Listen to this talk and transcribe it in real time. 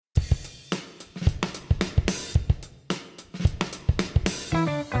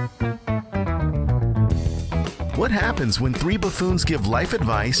What happens when three buffoons give life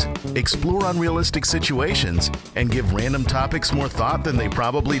advice, explore unrealistic situations, and give random topics more thought than they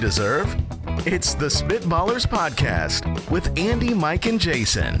probably deserve? It's the Spitballers Podcast with Andy, Mike, and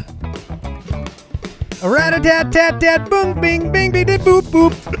Jason. A-rat-a-tat-tat-tat, boom, bing, bing, bing, boop,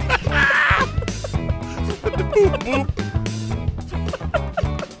 boop. Boop, boop.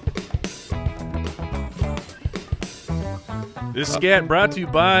 This scat brought to you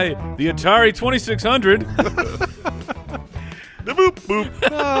by the Atari 2600. The boop, boop.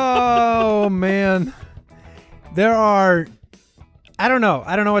 Oh, man. There are... I don't know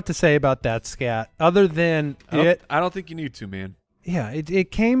what to say about that scat other than I don't think you need to, man. Yeah,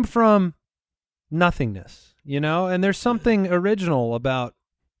 it came from nothingness, you know? And there's something original about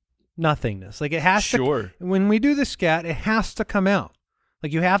nothingness. Like, it has to... When we do the scat, it has to come out.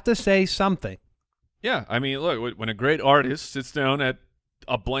 Like, you have to say something. Yeah, I mean, look, when a great artist sits down at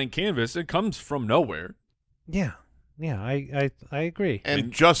a blank canvas, it comes from nowhere. Yeah, I agree.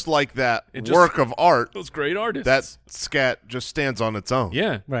 And just like that work of art, those great artists, that scat just stands on its own.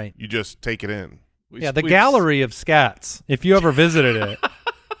 Yeah. Right. You just take it in. The gallery of scats, if you ever visited it,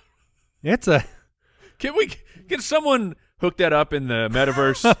 it's a... Can someone hook that up in the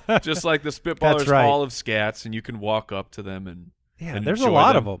metaverse, just like the Spitballers right. Hall of Scats, and you can walk up to them and there's a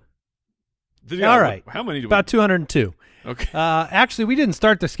lot of them. Yeah, all right. How many do we... About 202. Okay. Actually, we didn't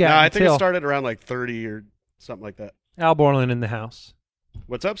start the scat No, I think until it started around like 30 or something like that. Al Borland in the house.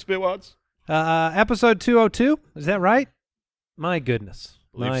 What's up, Spitwads? Episode 202. Is that right? My goodness.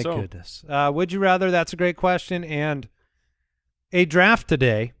 Believe so. Goodness. Would you rather? That's a great question. And a draft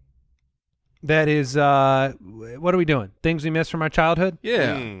today that is, what are we doing? Things we missed from our childhood?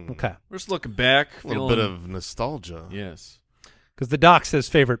 Yeah. Okay. We're just looking back. A little bit of nostalgia. Yes. Because the doc says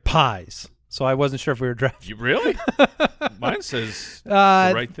favorite pies. So I wasn't sure if we were drafting. You really? Mine says the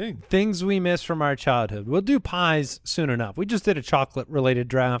right thing. Things we miss from our childhood. We'll do pies soon enough. We just did a chocolate-related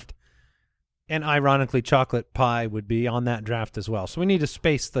draft, and ironically, chocolate pie would be on that draft as well. So we need to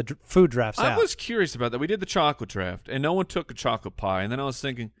space the food drafts out. I was curious about that. We did the chocolate draft, and no one took a chocolate pie. And then I was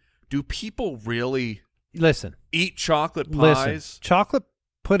thinking, do people really eat chocolate pies? Chocolate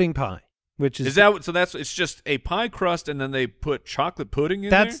pudding pie. Which is that so? It's just a pie crust, and then they put chocolate pudding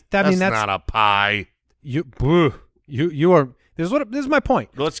in there. That's not a pie. You are. This is my point.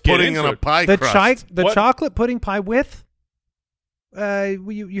 Let's get pudding into on a it. pie The crust. chocolate pudding pie with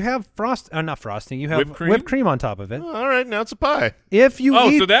you have not frosting. You have whipped cream on top of it. All right, now it's a pie. If you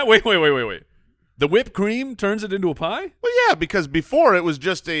eat, so that wait. The whipped cream turns it into a pie? Well, yeah, because before it was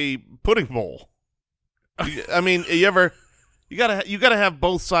just a pudding bowl. I mean, You gotta have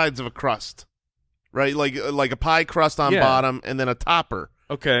both sides of a crust, right? Like a pie crust on bottom and then a topper.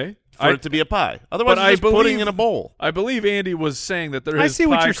 Okay, for it to be a pie. Otherwise, it's just pudding in a bowl. I believe Andy was saying that there is. I see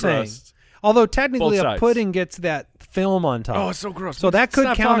what you're saying. Although technically a pudding gets that film on top. Oh, it's so gross. So that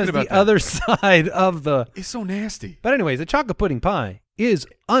could count as the other side of the. It's so nasty. But anyways, a chocolate pudding pie is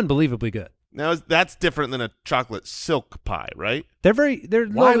unbelievably good. Now that's different than a chocolate silk pie, right? They're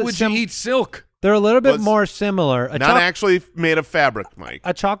Why would you eat silk? They're a little bit more similar. Not actually made of fabric, Mike.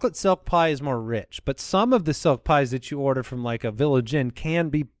 A chocolate silk pie is more rich, but some of the silk pies that you order from like a Village Inn can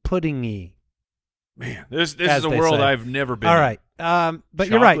be puddingy. Man, this is a world I've never been in. All right. But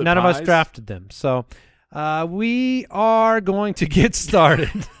you're right. None of us drafted them. So we are going to get started.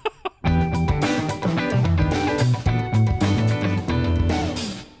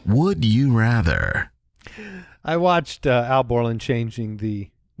 Would you rather? I watched Al Borland changing the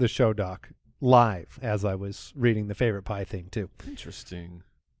show doc live as I was reading the favorite pie thing too. Interesting.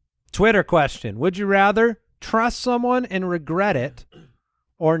 Twitter question. Would you rather trust someone and regret it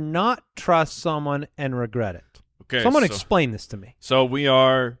or not trust someone and regret it? Okay. Someone explain this to me. So we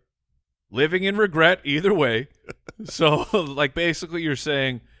are living in regret either way. So like basically you're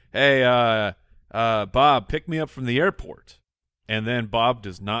saying, hey, Bob, pick me up from the airport. And then Bob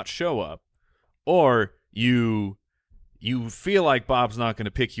does not show up. Or you feel like Bob's not going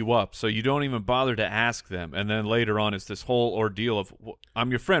to pick you up, so you don't even bother to ask them. And then later on, it's this whole ordeal of, I'm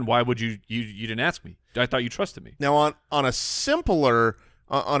your friend. Why would you didn't ask me? I thought you trusted me. Now on a simpler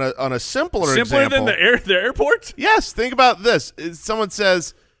simpler simpler example, than the airport. Yes, think about this. Someone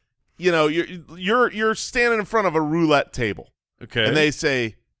says, you're standing in front of a roulette table, okay, and they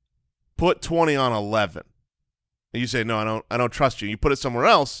say, put 20 on 11, and you say, no, I don't trust you. You put it somewhere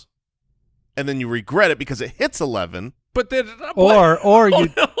else, and then you regret it because it hits 11. But then, or you.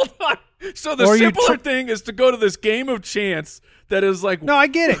 Hold on. So the simpler thing is to go to this game of chance that is like. No, I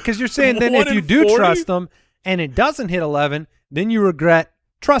get it, because you're saying then if you do 40? trust them and it doesn't hit 11, then you regret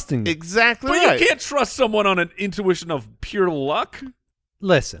trusting them. Exactly. But right. you can't trust someone on an intuition of pure luck.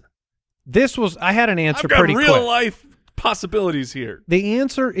 Listen, I had an answer I've got pretty real quick. life possibilities here. The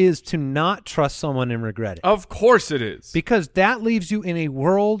answer is to not trust someone and regret it. Of course it is. Because that leaves you in a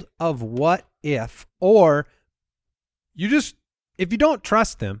world of what if, or if you don't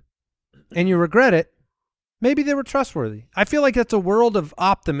trust them and you regret it, maybe they were trustworthy. I feel like that's a world of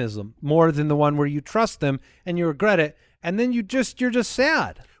optimism more than the one where you trust them and you regret it, and then you're just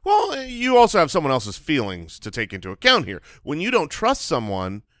sad. Well, you also have someone else's feelings to take into account here. When you don't trust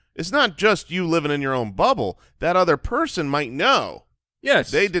someone, it's not just you living in your own bubble. That other person might know. Yes.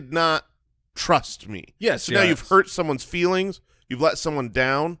 They did not trust me. Yes. So now you've hurt someone's feelings, you've let someone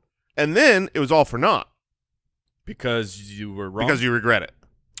down, and then it was all for naught. Because you were wrong. Because you regret it.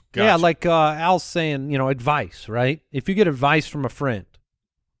 Gotcha. Yeah, like Al's saying, advice, right? If you get advice from a friend,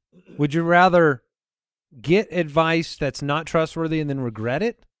 would you rather get advice that's not trustworthy and then regret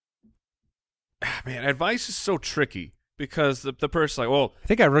it? Man, advice is so tricky because the person's like, well, I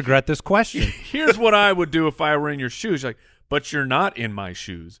think I regret this question. here's what I would do if I were in your shoes. Like, but you're not in my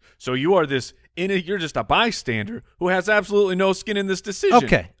shoes. So you are you're just a bystander who has absolutely no skin in this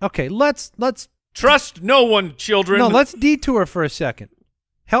decision. Okay. Let's Trust no one, children. No, let's detour for a second.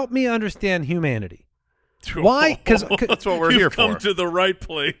 Help me understand humanity. Why? Because That's what we're here You've come for. to the right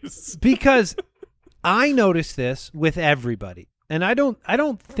place. Because I notice this with everybody, and I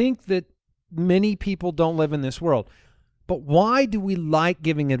don't think that many people don't live in this world. But why do we like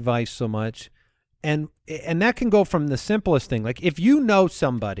giving advice so much? And that can go from the simplest thing, like if you know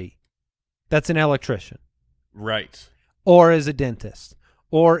somebody that's an electrician, Right. or is a dentist,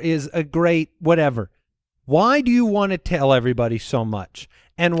 or is a great whatever. Why do you want to tell everybody so much?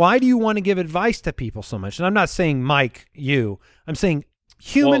 And why do you want to give advice to people so much? And I'm not saying Mike, I'm saying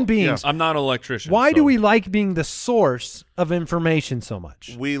human beings. Yeah, I'm not an electrician. Why so. do we like being the source of information so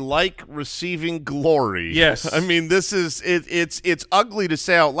much? We like receiving glory. Yes. I mean, this is it's ugly to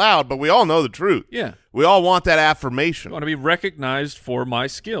say out loud, but we all know the truth. Yeah. We all want that affirmation. I want to be recognized for my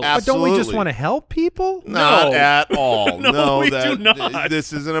skills. But don't we just Absolutely. want to help people? Not No. at all. No, we that, do not.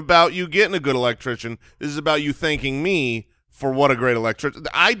 This isn't about you getting a good electrician. This is about you thanking me for what a great electrician.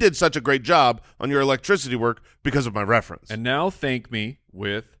 I did such a great job on your electricity work because of my reference. And now thank me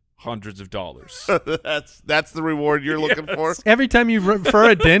with hundreds of dollars. that's the reward you're looking for. Every time you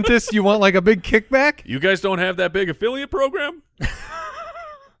refer a dentist, you want like a big kickback? You guys don't have that big affiliate program?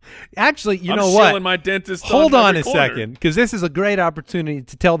 Actually, you I'm know shilling what? my dentist Hold on every a corner. second, because this is a great opportunity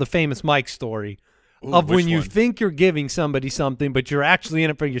to tell the famous Mike story of which when you one? think you're giving somebody something, but you're actually in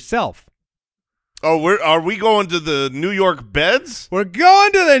it for yourself. Oh, are we going to the New York beds? We're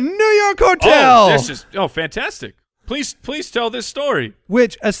going to the New York hotel, Fantastic. Please tell this story.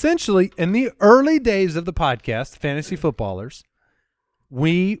 which essentially, in the early days of the podcast, Fantasy Footballers,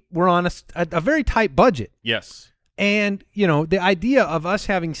 we were on a very tight budget. Yes. And, the idea of us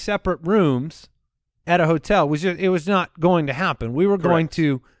having separate rooms at a hotel was not going to happen. We were going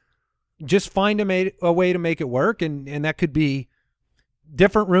to just find a way to make it work, and that could be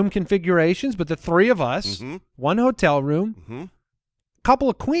different room configurations, but the three of us, one hotel room, couple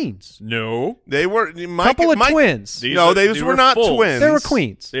of queens. No. They were Couple of twins. These were not fulls. twins. They were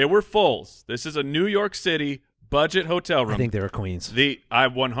queens. They were fulls. This is a New York City budget hotel room. I think they were queens. I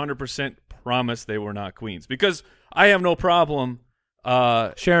 100% promise they were not queens because I have no problem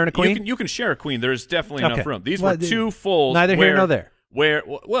Sharing a queen? You can share a queen. There's definitely Okay. enough room. These Well, were two fulls. neither here nor there.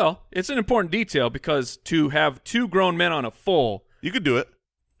 Well, it's an important detail because to have two grown men on a full, You could do it.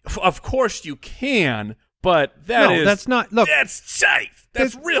 of course you can, but that's not. Look, that's tight.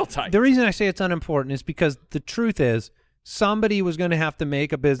 That's real tight. the reason I say it's unimportant is because the truth is somebody was going to have to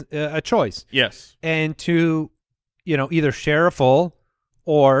make a choice. Yes. And to, either share a full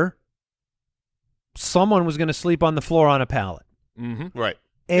or someone was going to sleep on the floor on a pallet. Mm-hmm. Right.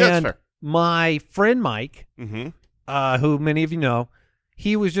 Yeah, that's And fair. my friend Mike, Mm-hmm. who many of you know,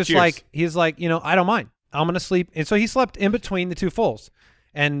 he was just Cheers. he's like, I don't mind. I'm going to sleep. And so he slept in between the two fulls.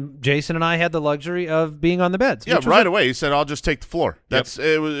 And Jason and I had the luxury of being on the beds. Yeah, which was right away. He said, "I'll just take the floor." It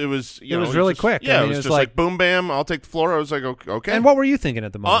was really just, quick. Yeah, I mean, it was just like boom, bam. I'll take the floor. I was like, okay. And what were you thinking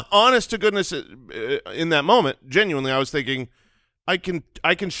at the moment? Honest to goodness, in that moment, genuinely, I was thinking, I can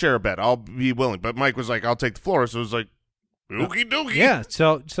share a bed. I'll be willing. But Mike was like, "I'll take the floor." So it was like, okie dokie. Yeah,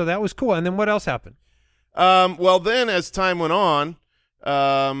 so that was cool. And then what else happened? Well, then as time went on,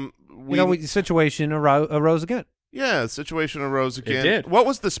 The situation arose again. Yeah, the situation arose again. did. What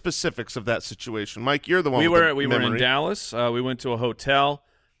was the specifics of that situation, Mike? You're the one. We with were the we were in memory. Dallas. We went to a hotel.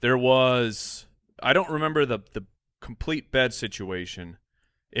 There was I don't remember the complete bed situation.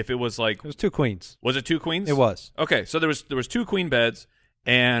 If it was like It was two queens. was it two queens? It was. Okay, so there was two queen beds,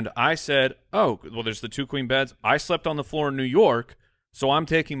 and I said, "Oh, well, there's the two queen beds." I slept on the floor in New York, so I'm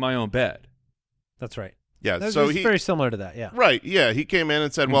taking my own bed. That's right. Yeah, That's so very similar to that. Yeah. Right. Yeah, he came in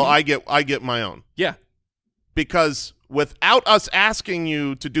and said, "Well, I get my own." Yeah. Because without us asking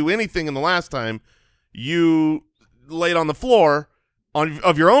you to do anything in the last time, you laid on the floor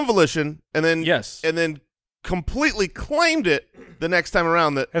of your own volition, and then completely claimed it the next time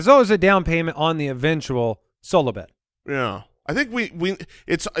around. That as well as a down payment on the eventual solo bet. Yeah, I think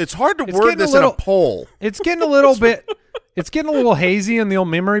it's hard to word this in a poll. It's getting a little bit. It's getting a little hazy in the old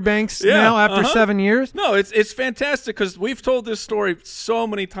memory banks now after 7 years. No, it's fantastic because we've told this story so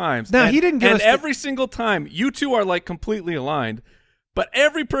many times. Now, he didn't give us every single time, you two are like completely aligned, but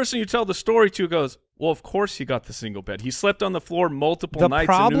every person you tell the story to goes, well, of course he got the single bed. He slept on the floor multiple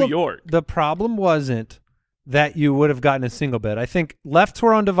nights in New York. The problem wasn't that you would have gotten a single bed. I think left to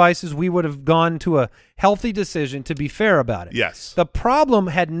our own devices, we would have gone to a healthy decision to be fair about it. Yes. The problem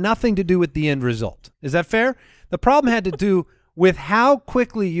had nothing to do with the end result. Is that fair? The problem had to do with how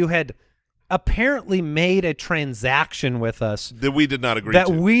quickly you had apparently made a transaction with us that we did not agree that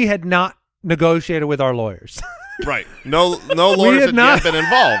to. we had not negotiated with our lawyers. Right. No lawyers had yet been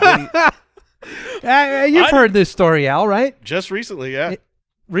involved. You've heard this story, Al, right? Just recently, yeah.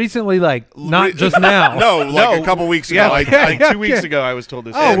 Recently, like not just now. A couple weeks ago. Like 2 weeks ago, I was told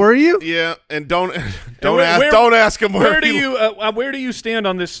this. Oh, were you? Yeah, and don't ask him where do you stand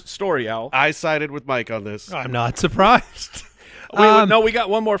on this story, Al? I sided with Mike on this. I'm not surprised. No, we got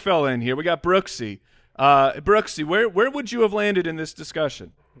one more fella in here. We got Brooksy. Brooksy, where would you have landed in this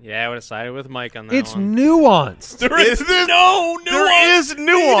discussion? Yeah, I would have sided with Mike on that It's one. nuanced. There is no nuance. There is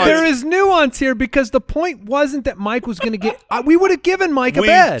nuance. There is nuance here because the point wasn't that Mike was going to get we would have given Mike a We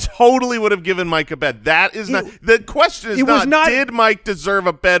bed. totally would have given Mike a bed. That is not the question. Is not did Mike deserve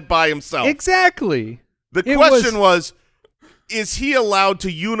a bed by himself? Exactly. The question was, is he allowed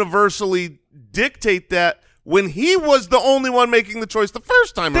to universally dictate that when he was the only one making the choice the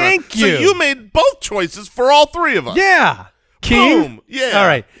first time around? Thank you. So you made both choices for all three of us. Yeah. King? Boom. Yeah. All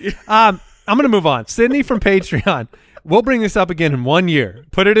right. I'm going to move on. Sydney from Patreon. We'll bring this up again in 1 year.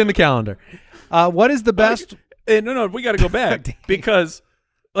 Put it in the calendar. What is the best? No, we got to go back because,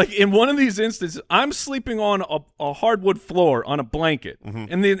 like in one of these instances, I'm sleeping on a hardwood floor on a blanket,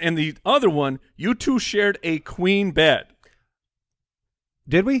 and the other one, you two shared a queen bed.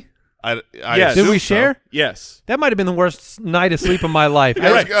 Did we? Yes. Did we so. share? Yes. That might have been the worst night of sleep of my life.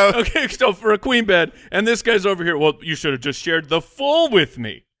 Let's go. Okay, so for a queen bed, and this guy's over here, well, you should have just shared the full with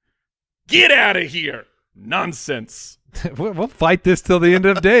me. Get out of here. Nonsense. We'll fight this till the end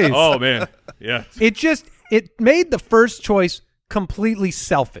of days. Oh, man. Yeah. It made the first choice completely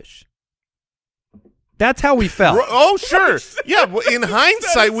selfish. That's how we felt. Oh, sure. Yeah, well, in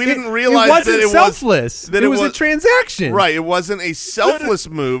hindsight, we didn't realize it wasn't that it selfless. was it was a transaction. Right. It wasn't a selfless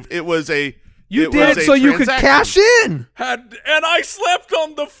move. It was a You did it so you could cash in. And I slept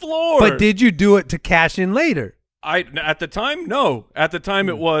on the floor. But did you do it to cash in later? At the time, no. At the time,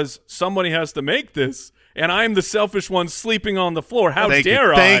 it was somebody has to make this, and I'm the selfish one sleeping on the floor. How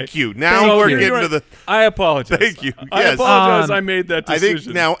dare I? Thank you. Now we're getting to the. I apologize. Thank you. I Yes. apologize. I made that decision. I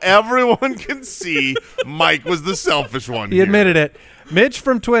think now everyone can see Mike was the selfish one. He admitted it. Mitch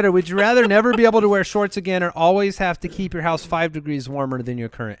from Twitter, would you rather never be able to wear shorts again or always have to keep your house 5 degrees warmer than your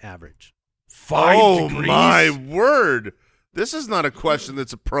current average? 5 degrees? Oh, my word. This is not a question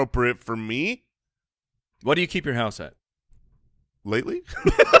that's appropriate for me. What do you keep your house at? Lately?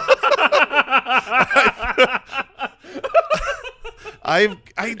 I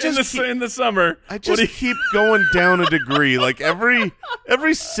just in the summer. I just keep going down a degree. Like every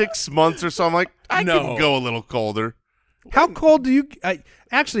 6 months or so, I'm like, I can go a little colder. How cold do you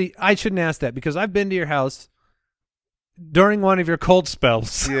actually, I shouldn't ask that because I've been to your house during one of your cold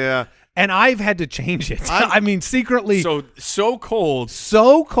spells. Yeah. And I've had to change it. I mean, secretly. So cold.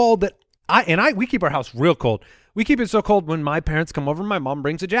 So cold that we keep our house real cold. We keep it so cold when my parents come over, my mom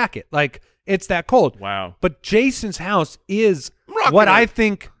brings a jacket. Like, it's that cold. Wow. But Jason's house is what I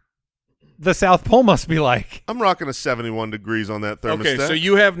think the South Pole must be like. I'm rocking a 71 degrees on that thermostat. Okay, so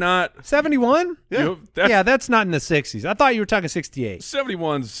you have not 71? Yeah. That's not in the 60s. I thought you were talking 68.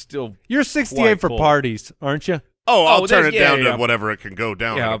 71's still You're 68 for cold. parties, aren't you? Oh, I'll turn it yeah, down yeah. to whatever it can go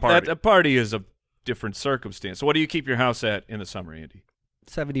down at Yeah, a party. a party is a different circumstance. So what do you keep your house at in the summer, Andy?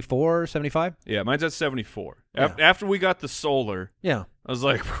 74, 75? Yeah, mine's at 74. Yeah. After we got the solar, Yeah. I was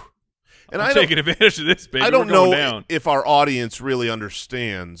like, And I'm taking advantage of this, baby. I don't We're going know down. if our audience really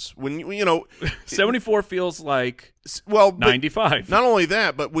understands when you know 74 feels like well 95. Not only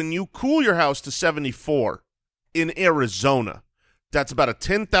that, but when you cool your house to 74 in Arizona, That's about a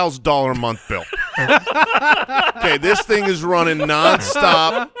 $10,000 a month bill. Okay, this thing is running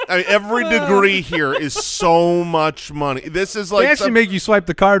nonstop. I mean, every degree here is so much money. This is like they actually make you swipe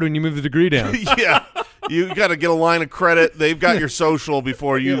the card when you move the degree down. Yeah, you got to get a line of credit. They've got your social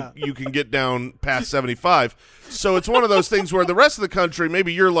before you can get down past 75. So it's one of those things where the rest of the country,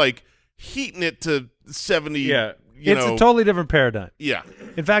 maybe you're like heating it to 70. Yeah. It's a totally different paradigm. Yeah.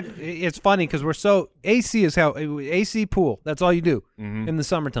 In fact, it's funny because AC is how AC pool. That's all you do in the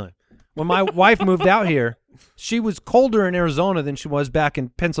summertime. When my wife moved out here, she was colder in Arizona than she was back in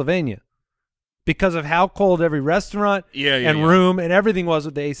Pennsylvania because of how cold every restaurant and room and everything was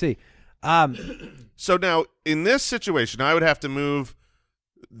with the AC. So now in this situation, I would have to move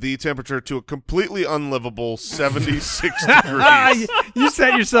the temperature to a completely unlivable 76 degrees. You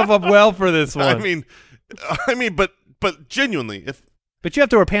set yourself up well for this one. I mean, but genuinely, but you have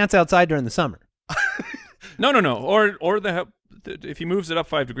to wear pants outside during the summer. No. Or if he moves it up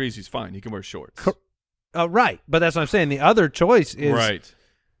 5 degrees, he's fine. He can wear shorts. Right, but that's what I'm saying. The other choice is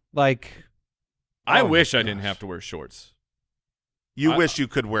like. I wish I didn't have to wear shorts. You wish you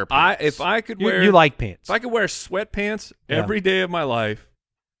could wear pants. If I could wear, you like pants. If I could wear sweatpants every day of my life,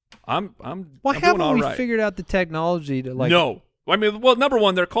 I'm Why doing haven't all we right. figured out the technology to like? No, I mean, well, number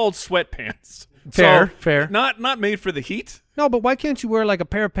one, they're called sweatpants. Fair. Not made for the heat. No, but why can't you wear like a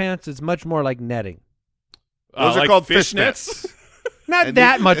pair of pants that's much more like netting? Those are like called fishnets. Not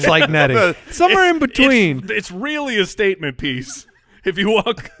that much like netting. Somewhere in between. It's really a statement piece. If you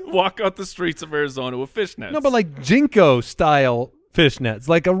walk out the streets of Arizona with fishnets. No, but like Jinko style fishnets,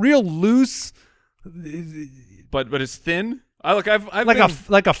 like a real loose. But it's thin. I've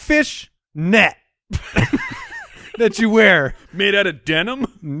like a fish net that you wear made out of denim.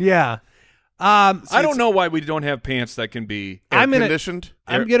 Yeah. I don't know why we don't have pants that can be air conditioned.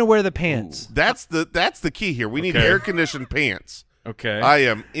 I'm gonna wear the pants. Ooh, that's the key here. We need air conditioned pants. Okay. I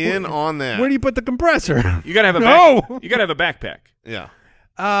am in on that. Where do you put the compressor? You gotta have a you gotta have a backpack. Yeah.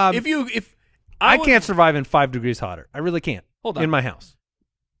 If I can't survive in 5 degrees hotter. I really can't. Hold on. In my house.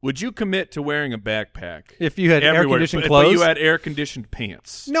 Would you commit to wearing a backpack if you had air conditioned clothes? But you had air conditioned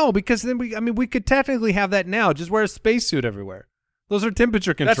pants. No, because then we could technically have that now. Just wear a spacesuit everywhere. Those are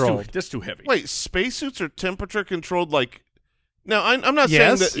temperature controlled. That's too heavy. Wait, spacesuits are temperature controlled? Like, now I'm not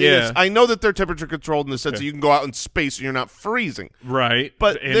Yes. saying that. Yeah. Yes, I know that they're temperature controlled in the sense that you can go out in space and you're not freezing. Right.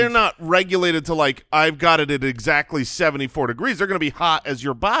 But they're not regulated to like I've got it at exactly 74 degrees. They're going to be hot as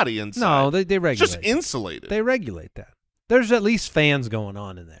your body inside. No, they regulate. It's just insulated. They regulate that. There's at least fans going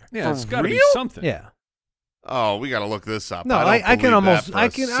on in there. Yeah, it's got to be something. Yeah. Oh, we got to look this up. No, I can almost.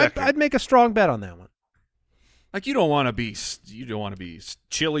 I'd I'd make a strong bet on that one. Like you don't want to be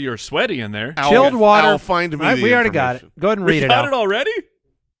chilly or sweaty in there. Chilled water. I'll find me. We already got it. Go ahead and read it out. Got it already?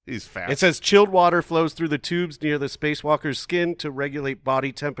 He's fast. It says chilled water flows through the tubes near the spacewalker's skin to regulate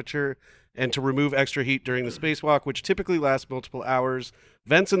body temperature and to remove extra heat during the spacewalk, which typically lasts multiple hours.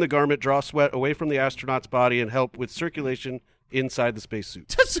 Vents in the garment draw sweat away from the astronaut's body and help with circulation inside the spacesuit.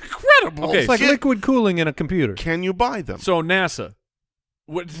 That's incredible. Okay, It's like liquid cooling in a computer. Can you buy them? So NASA,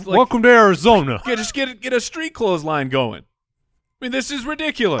 Welcome to Arizona. just get a street clothesline going. I mean, this is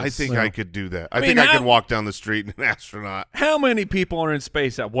ridiculous. I think I could do that. I mean, think I could walk down the street in an astronaut. How many people are in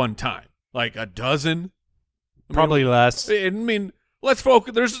space at one time? Like a dozen? Probably less. I mean, let's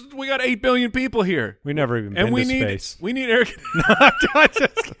focus. We got 8 billion people here. We never even And been to space. we need air.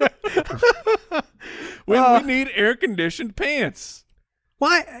 we need air conditioned pants.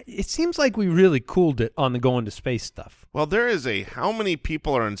 Why? It seems like we really cooled it on the going to space stuff. Well, there is a how many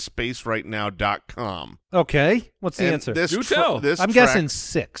people are in space right now.com. Okay. What's the And answer? Do tell. I'm guessing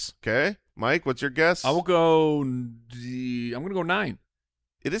 6. Okay. Mike, what's your guess? I will go. I'm going to go 9.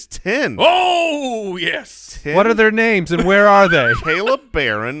 It is 10. Oh yes. 10. What are their names and where are they? Caleb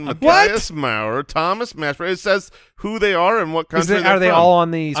Barron, Matthias Maurer, Thomas Mashburn. It says who they are and what country they're Are they from. all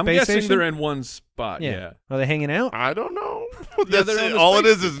on the space I'm guessing station? they're in one spot. Yeah. Are they hanging out? I don't know. Yeah, That's they're on it. the All it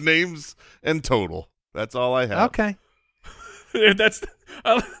space is names and total. That's all I have. Okay. that's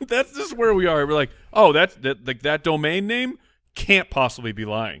just where we are. We're like, oh, that domain name can't possibly be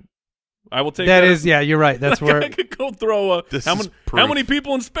lying. I will take that. That is, yeah, you're right. That's where I could go throw a This how is many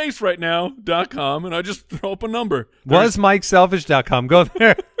people in space right now.com and I just throw up a number. wasmikeselfish.com. Go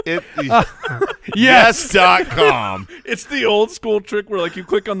there. Yes.com. It's the old school trick where like you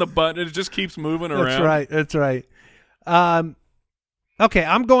click on the button and it just keeps moving around. That's right. Okay,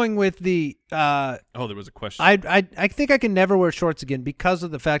 I'm going with the Oh, there was a question. I think I can never wear shorts again because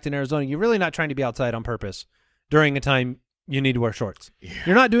of the fact in Arizona you're really not trying to be outside on purpose during a time you need to wear shorts. Yeah.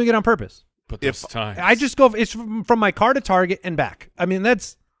 You're not doing it on purpose. But this time I just go. It's from my car to Target and back. I mean,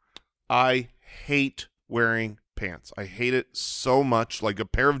 that's. I hate wearing pants. I hate it so much. Like a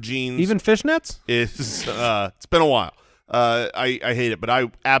pair of jeans. Even fishnets? Is it's been a while. I hate it, but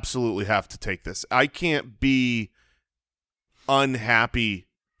I absolutely have to take this. I can't be unhappy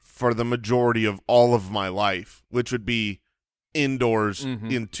for the majority of all of my life, which would be indoors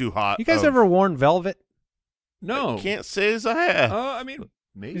in too hot. You guys ever worn velvet? No. I can't say as I have. I mean,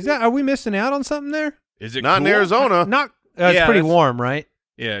 maybe. Are we missing out on something there? Is it not cool? in Arizona? Not. It's pretty warm, right?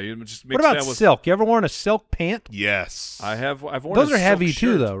 Yeah, you just mix What about that with silk? You ever worn a silk pant? Yes. I've worn Those a are heavy silk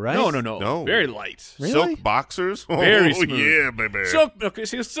too, shirt. though, right? No. Very light. Really? Silk boxers? Very oh, smooth. yeah, baby.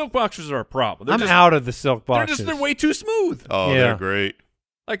 Silk boxers are a problem. I'm out of the silk boxers. They're way too smooth. Oh, Yeah. they're great.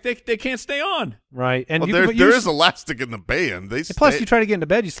 Like they can't stay on. Right, and Well, there is elastic in the band. They plus, you try to get into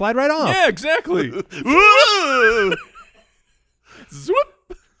bed, you slide right off. Yeah, exactly. Woo! Zoop.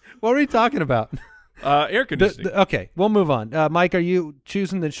 What were you talking about? Air conditioning. Okay, we'll move on. Mike, are you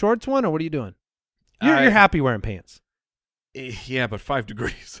choosing the shorts one, or what are you doing? You're happy wearing pants. Yeah, but 5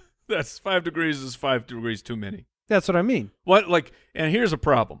 degrees. That's 5 degrees is 5 degrees too many. That's what I mean. And here's a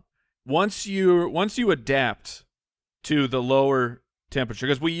problem. Once you adapt to the lower temperature,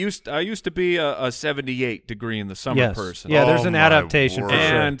 because I used to be a 78 degree in the summer person. Yeah, there's an adaptation for sure.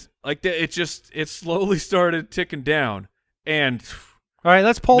 And it slowly started ticking down. And all right,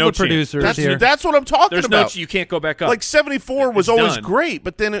 let's poll no the producers here. That's what I'm talking there's about. you can't go back up. Like 74 was always done. great,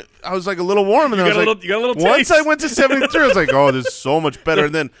 but then I was like a little warm, and then you got a little once taste. I went to 73, I was like, oh, this is so much better.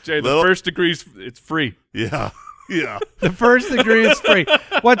 And then Jay, the first degree's it's free. yeah. The first degree is free.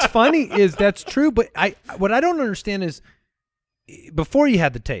 What's funny is that's true, but what I don't understand is before you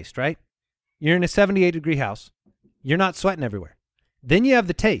had the taste, right? You're in a 78-degree house. You're not sweating everywhere. Then you have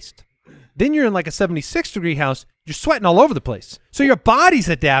the taste. Then you're in like a 76-degree house. You're sweating all over the place. So your body's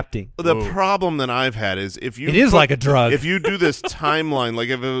adapting. The problem that I've had is if you it is like a drug. If you do this timeline, like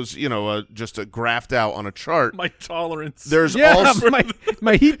if it was just a graphed out on a chart, My tolerance. there's also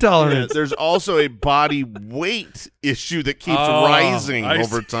my heat tolerance. there's also a body weight issue that keeps rising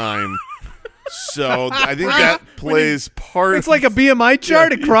over time. So I think that plays part. It's like a BMI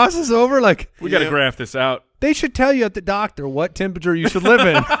chart. It crosses over like we got to graph this out. They should tell you at the doctor what temperature you should live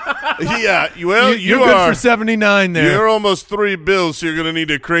in. Yeah, well, you're good for 79 there. You're almost 3 bills, so you're going to need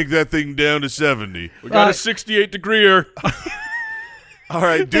to crank that thing down to 70. We got a 68-degreer. All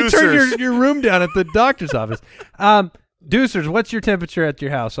right, they Deucers. turn your room down at the doctor's office. Deucers, what's your temperature at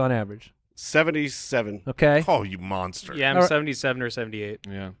your house on average? 77. Okay. Oh, you monster. Yeah, I'm 77 or 78.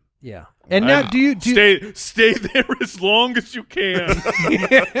 Yeah. Yeah. And now, do you stay there as long as you can?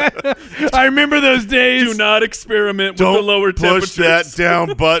 I remember those days. Do not experiment with Don't the lower temperatures. push that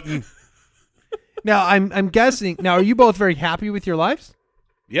down button. Now, I'm guessing. Now, are you both very happy with your lives?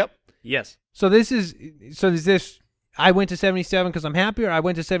 Yep. Yes. So is this? I went to 77 because I'm happy, or I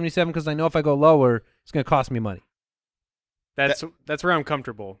went to 77 because I know if I go lower, it's going to cost me money. That's where I'm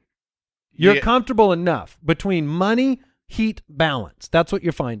comfortable. You're comfortable enough between money, heat, balance. That's what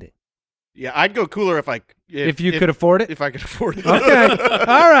you're finding. Yeah, I'd go cooler if you could afford it. If I could afford it. Okay.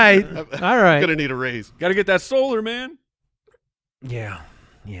 All right. I'm gonna need a raise. Got to get that solar, man. Yeah.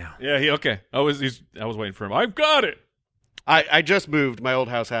 Yeah. Okay. I was waiting for him. I've got it. I just moved. My old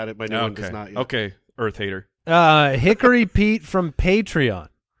house had it. My new one does not yet. Okay. Earth hater. Hickory Pete from Patreon.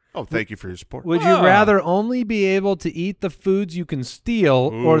 Oh, thank you for your support. Would you rather only be able to eat the foods you can steal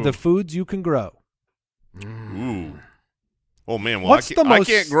or the foods you can grow? Ooh. Oh, man. Well, I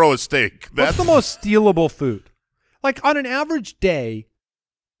can't grow a steak. What's the most stealable food? Like, on an average day,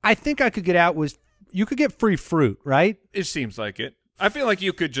 I think I could get out with – you could get free fruit, right? It seems like it. I feel like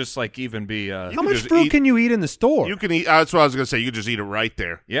you could just like even be. How much fruit can you eat in the store? You can eat. That's what I was going to say. You can just eat it right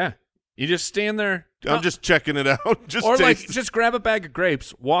there. Yeah. You just stand there. I'm just checking it out. Just grab a bag of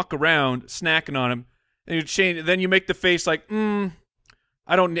grapes, walk around, snacking on them, and you change. Then you make the face like,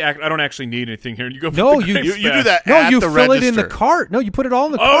 I don't actually need anything here. And you go. No, you do that. No, at you the fill register. it in the cart. No, you put it all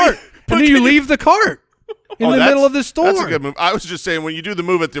in the cart, and then can you leave the cart in the middle of the store. That's a good move. I was just saying when you do the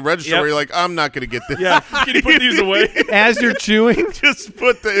move at the register, where you're like, I'm not going to get this. Yeah, can you put these away? As you're chewing, just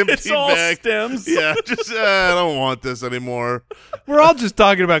put the empty It's all bag. stems. Yeah, just I don't want this anymore. we're all just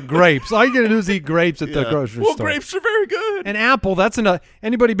talking about grapes. All you're gonna do is eat grapes at the grocery Well, store. grapes are very good. An apple. That's enough.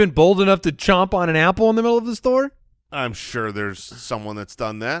 Anybody been bold enough to chomp on an apple in the middle of the store? I'm sure there's someone that's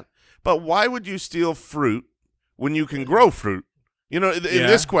done that. But why would you steal fruit when you can grow fruit? You know, in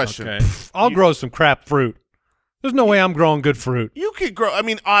this question, okay. I'll grow some crap fruit. There's no way I'm growing good fruit. you could grow. I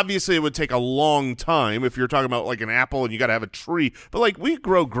mean, obviously, it would take a long time if you're talking about like an apple and you got to have a tree. But like, we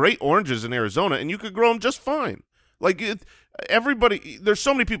grow great oranges in Arizona, and you could grow them just fine. Like everybody, there's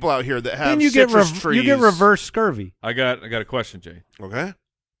so many people out here that have Then you citrus get trees. you get reverse scurvy. I got a question, Jay. Okay.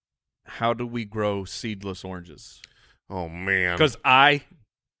 how do we grow seedless oranges? Oh, man. Because I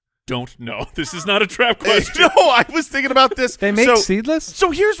don't know. This is not a trap question. No, I was thinking about this. They make seedless?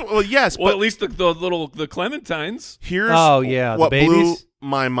 So here's, yes. Well, but at least the clementines. here's the what blew babies?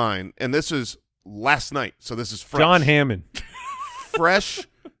 my mind. And this is last night, so this is fresh. John Hammond. Fresh.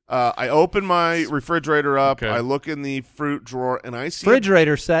 I open my refrigerator up. Okay. I look in the fruit drawer, and I see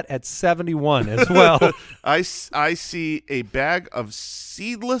Refrigerator set at 71 as well. I see a bag of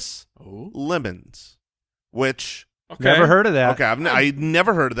seedless lemons, which Never heard of that. okay, I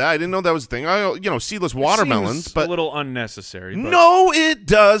never heard of that. I didn't know that was a thing. Seedless watermelons, Seems but a little unnecessary. But no, it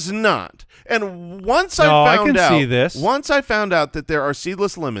does not. And once I found out, see this. once I found out that there are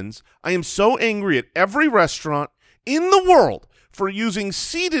seedless lemons, I am so angry at every restaurant in the world for using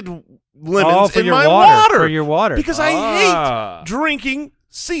seeded lemons for in your my water. For your water. because I hate drinking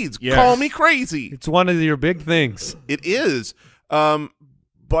seeds. Yes. Call me crazy. It's one of your big things. It is.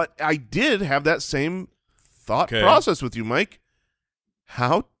 But I did have that same thought process with you, Mike.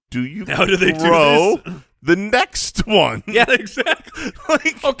 How do they grow the next one? Yeah, exactly.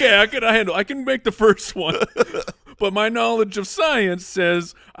 Okay, I can make the first one. But my knowledge of science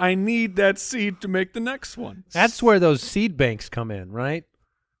says I need that seed to make the next one. That's where those seed banks come in, right?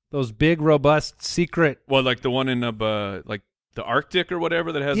 Those big, robust, secret. Well, like the one in like the Arctic or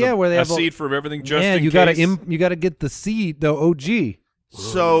whatever that has where they a have seed for everything just yeah, in you case. you gotta get the seed, the OG.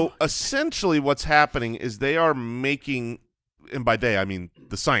 So essentially what's happening is they are making, and by they I mean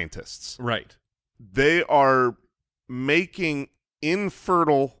the scientists, Right. they are making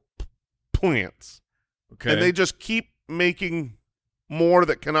infertile plants. Okay. And they just keep making more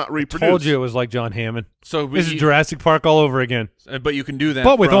that cannot reproduce. Told you it was like John Hammond. So This is Jurassic Park all over again. But you can do that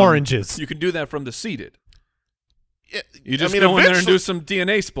But with from- oranges. You can do that from the seeded. Yeah, You just I mean, go in there and eventually- do some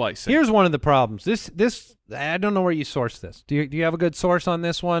DNA splicing. Here's one of the problems. This I don't know where you source this. Do you have a good source on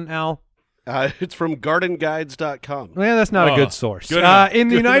this one, Al? It's from gardenguides.com. Well, that's not a Oh, good source. good enough. In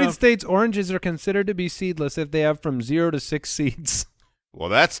the Good United enough. States, oranges are considered to be seedless if they have from 0 to 6 seeds. Well,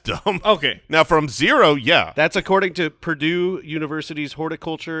 that's dumb. Okay. Now from 0, yeah. That's according to Purdue University's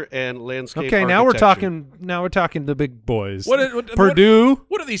horticulture and landscape. Okay, now we're talking the big boys. Purdue,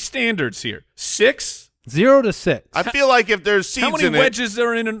 What are these standards here? 6? 0 to 6. I feel like if there's seeds How many in wedges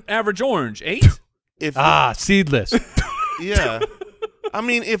are in an average orange? 8? if Seedless. yeah. I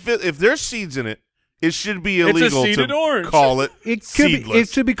mean, if there's seeds in it, it should be It's a illegal seeded to orange. call it It could seedless. it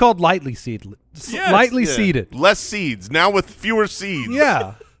should be called lightly seeded. Yes. Lightly Yeah. seeded. Less seeds. Now with fewer seeds.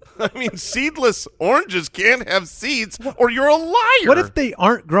 Yeah. I mean, seedless oranges can't have seeds or you're a liar. What if they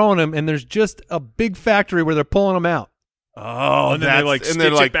aren't growing them and there's just a big factory where they're pulling them out? Oh, and then they like and stitch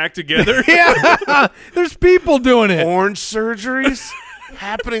they're like it back together. Yeah. There's people doing it. orange surgeries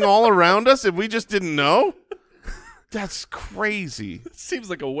happening all around us and we just didn't know? That's crazy. Seems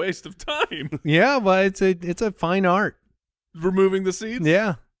like a waste of time. Yeah, but it's a fine art. Removing the seeds?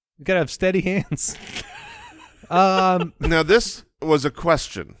 Yeah. You got to have steady hands. Now, this was a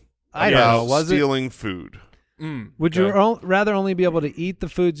question I don't about know, was it? stealing food. Would you rather only be able to eat the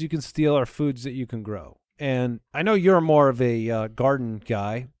foods you can steal or foods that you can grow? And I know you're more of a garden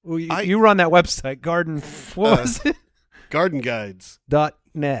guy. Well, you run that website, garden. What was it?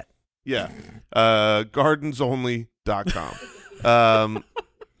 Gardenguides.net. Yeah. Gardensonly.com.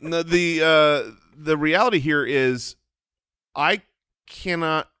 The reality here is I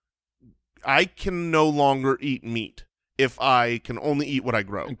can no longer eat meat if I can only eat what I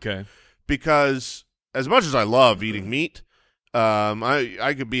grow. Okay. Because as much as I love eating meat,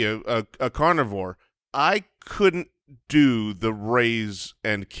 I could be a carnivore. I couldn't do the raise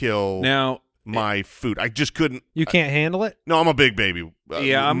and kill Now, my food. I just couldn't. You can't handle it? No, I'm a big baby.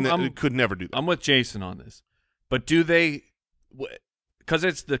 Yeah, could never do that. I'm with Jason on this. But do they –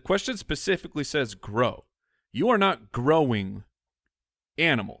 because the question specifically says grow. You are not growing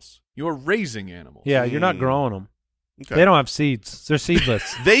animals. You are raising animals. Yeah, you're not growing them. Okay. They don't have seeds. They're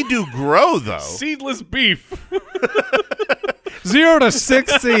seedless. They do grow, though. Seedless beef. 0 to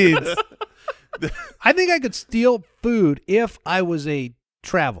 6 seeds. I think I could steal food if I was a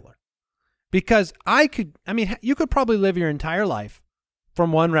traveler. Because you could probably live your entire life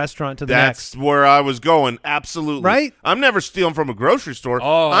from one restaurant to the next. That's where I was going. Absolutely. Right? I'm never stealing from a grocery store.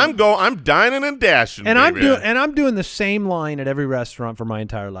 Oh. I'm dining and dashing. And baby. I'm doing the same line at every restaurant for my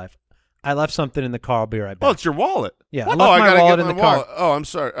entire life. I left something in the car. I'll be right back. Well, it's your wallet. Yeah, What? I left my gotta wallet get in my the car. wallet. Oh, I'm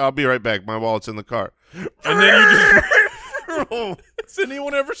sorry. I'll be right back. My wallet's in the car. And then you just – has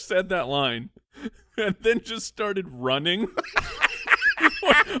anyone ever said that line and then just started running?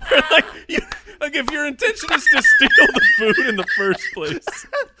 Like if your intention is to steal the food in the first place.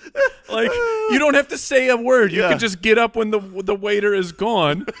 Like, you don't have to say a word. You Yeah. can just get up when the waiter is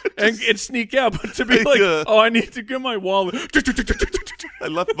gone and sneak out. But to be like, oh, I need to get my wallet. I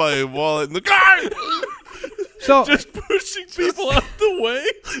left my wallet in the car. So Just pushing people out the way.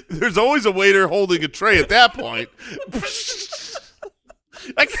 There's always a waiter holding a tray at that point.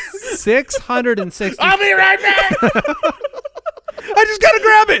 660. I'll be right back. I just gotta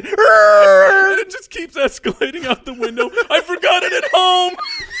grab it. And it just keeps escalating out the window. I forgot it at home.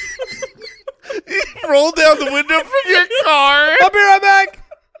 You roll down the window from your car. I'll be right back.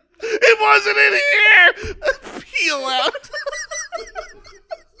 It wasn't in here. Peel out.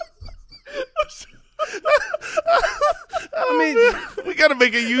 I mean, We got to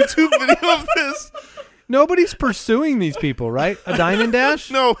make a YouTube video of this. nobody's pursuing these people, right? A dine and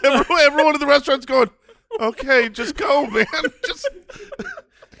dash? No, everyone in the restaurant's going, okay, just go, man.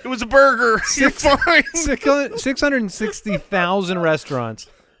 It was a burger. You're fine. 660,000 restaurants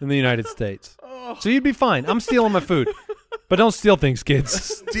in the United States. So you'd be fine. I'm stealing my food. But don't steal things,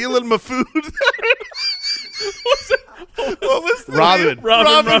 kids. Stealing my food. What was the Robin, name?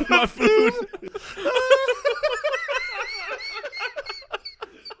 run my food.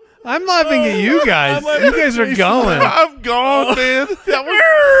 I'm laughing at you guys. You guys are going. I'm gone, man. That was,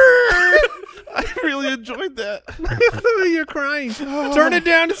 I really enjoyed that. You're crying. Turn it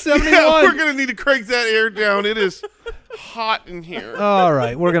down to 71. Yeah, we're going to need to crank that air down. It is hot in here. All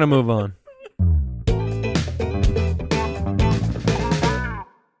right, we're going to move on.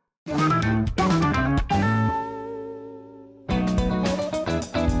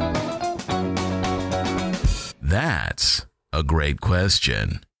 That's a great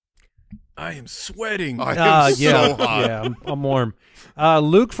question. I am sweating. I am Yeah, so hot. yeah, I'm warm.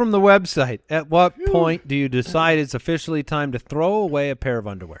 Luke from the website. At what point do you decide it's officially time to throw away a pair of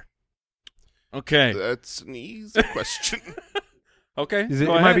underwear? Okay. That's an easy question. Okay. It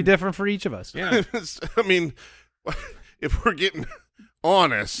go might be ahead. different for each of us. Yeah. I mean, if we're getting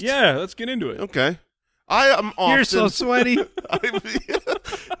honest. Yeah, let's get into it. Okay. I am often. You're so sweaty.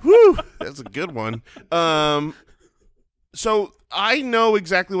 Whew, that's a good one. So I know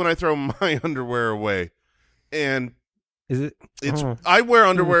exactly when I throw my underwear away, and Is it? it's Oh. I wear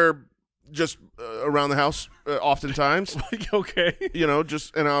underwear just around the house oftentimes. Okay. You know,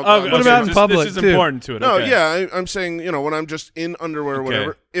 just and I'll. Oh, What about in this, public, This is too? important to it. No, okay. yeah, I'm saying, you know, when I'm just in underwear or Okay.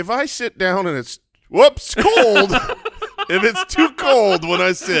 whatever, if I sit down and it's, whoops, cold, if it's too cold when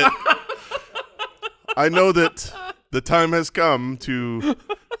I sit, I know that the time has come to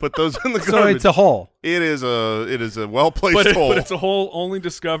put those in the garbage. So it's a hole. It is a well-placed hole. But it's a hole only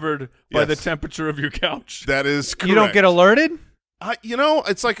discovered by the Yes. temperature of your couch. That is correct. You don't get alerted? You know,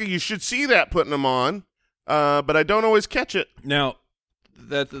 it's like you should see that putting them on, but I don't always catch it. Now,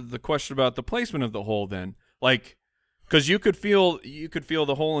 the question about the placement of the hole, then, like, because you could feel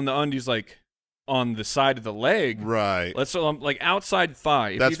the hole in the undies, like on the side of the leg. Right. Let's like outside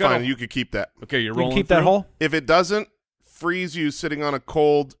thigh. If That's you got fine. a- You could keep that. okay, you're You can rolling. keep that through? hole? If it doesn't freeze you sitting on a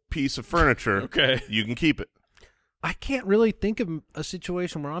cold piece of furniture, Okay. you can keep it. I can't really think of a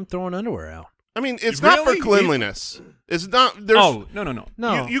situation where I'm throwing underwear out. I mean, it's not for Really? cleanliness. It's not. There's, Oh no.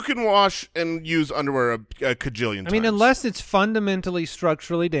 No. You can wash and use underwear a cajillion times. I mean, unless it's fundamentally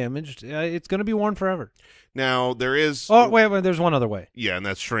structurally damaged, it's going to be worn forever. now there is. Oh, wait, there's one other way. Yeah, and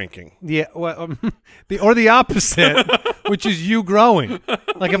that's shrinking. Yeah, well, the opposite, which is you growing.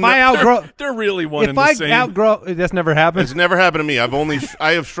 Like if I outgrow, They're really one if and the I same. outgrow, that's never happened. It's never happened to me.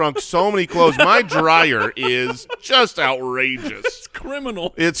 I have shrunk so many clothes. My dryer is just outrageous. It's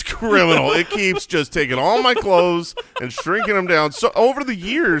criminal. It's criminal. It keeps just taking all my clothes and shrinking them down. So over the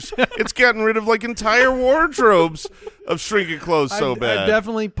years, it's gotten rid of like entire wardrobes of shrinking clothes so bad. I've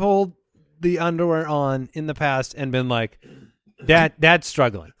definitely pulled the underwear on in the past and been like, Dad's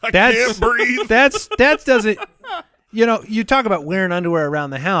struggling. I can't breathe. That doesn't. You know, you talk about wearing underwear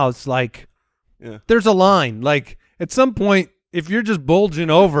around the house. Like, Yeah. there's a line. Like, at some point, if you're just bulging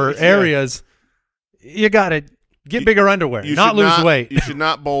over areas, you got to get bigger underwear, You not should lose weight. You should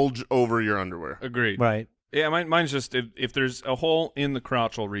not bulge over your underwear. Agreed. Right. Yeah, mine's just if there's a hole in the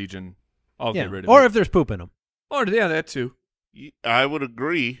crotchal region, I'll Yeah. get rid of Or it. if there's poop in them. Or yeah, that too. I would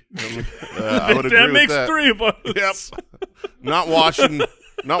agree. I would agree that with makes that. three of us. Yep. Not washing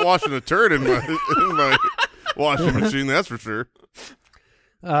a turd in my washing machine. That's for sure.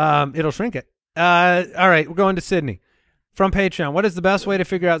 It'll shrink it. All right, we're going to Sydney. From Patreon, what is the best way to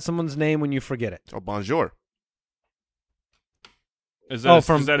figure out someone's name when you forget it? Oh, bonjour. Is that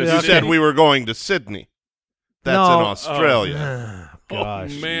from- is that a yeah, You okay. said we were going to Sydney. That's No. in Australia.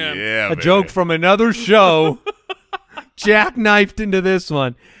 Gosh. Oh, man. Yeah, A baby. joke from another show jackknifed into this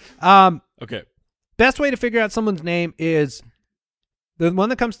one. Okay. Best way to figure out someone's name is The one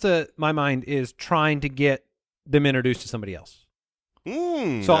that comes to my mind is trying to get them introduced to somebody else.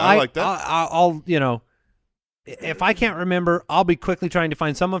 So I like that. I'll if I can't remember, I'll be quickly trying to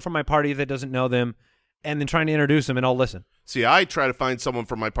find someone from my party that doesn't know them, and then trying to introduce them, and I'll listen. See, I try to find someone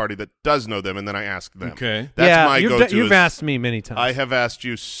from my party that does know them, and then I ask them. Okay. That's my go-to. You've asked me many times. I have asked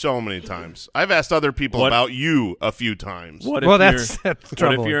you so many times. I've asked other people about you a few times. That's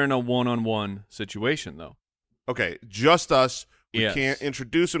trouble. What if you're in a one-on-one situation, though? Okay, just us. We Yes. can't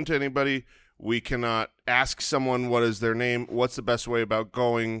introduce them to anybody. We cannot ask someone what is their name, what's the best way about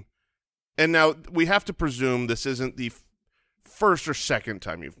going. And now we have to presume this isn't the first or second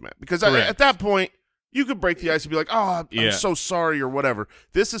time you've met. Because at that point, you could break the ice and be like, oh, I'm so sorry or whatever.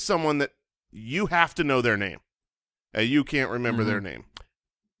 This is someone that you have to know their name. And you can't remember their name.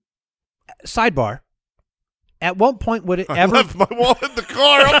 Sidebar. At what point would it I ever... left my wallet in the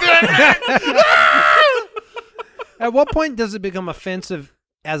car. I'll be right back. At what point does it become offensive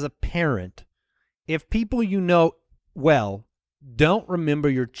as a parent if people you know well don't remember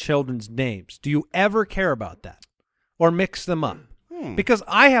your children's names? Do you ever care about that or mix them up? Because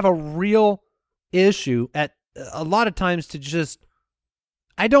I have a real issue at a lot of times to just,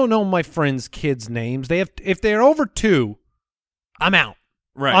 I don't know my friends' kids' names. If they're over 2, I'm out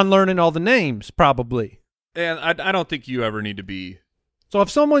on learning all the names probably. And I don't think you ever need to be. So if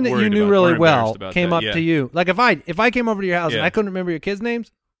someone that you knew really well came up to you, like if I came over to your house and I couldn't remember your kids'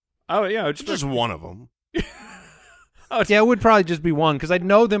 names, oh yeah, it's just one of them. Yeah, it would probably just be one because I'd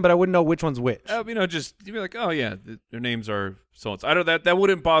know them, but I wouldn't know which one's which. Just you'd be like, oh yeah, their names are so and so. I don't that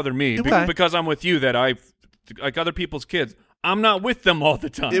wouldn't bother me Okay. because I'm with you. That I like other people's kids. I'm not with them all the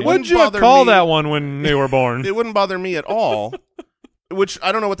time. What'd you call that one when they were born? It wouldn't bother me at all. Which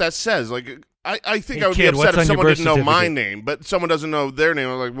I don't know what that says. Like I think Hey, I would kid, be upset what's on if your someone birth didn't know my certificate? name, but someone doesn't know their name.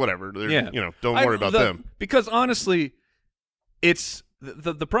 I'm like, whatever. Don't worry about them. Because honestly, it's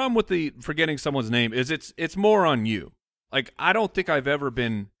the problem with the forgetting someone's name is it's more on you. Like I don't think I've ever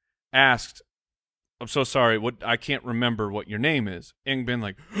been asked, I'm so sorry, I can't remember what your name is, and been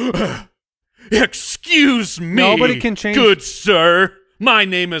like, excuse me, Nobody can change. Good sir, my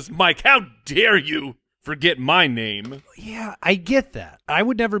name is Mike. How dare you forget my name? Yeah, I get that. I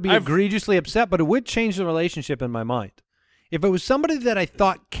would never be egregiously upset, but it would change the relationship in my mind. If it was somebody that I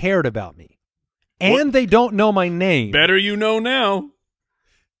thought cared about me, and they don't know my name. Better you know now.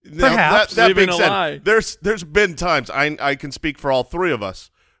 Now, Perhaps. that Living being a said, lie. there's been times I can speak for all three of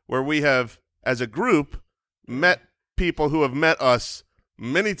us where we have, as a group, met people who have met us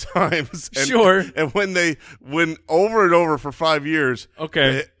many times. And, Sure. And when over and over for 5 years,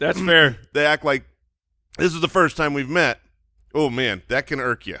 Okay, that's fair. They act like this is the first time we've met. Oh man, that can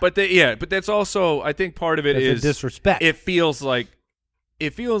irk you. But that's also, I think part of it That's is a disrespect. It feels like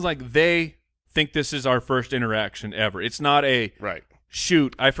they think this is our first interaction ever. It's not a right.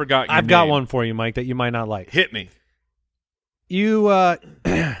 Shoot, I forgot your I've got name. one for you, Mike, that you might not like. Hit me. You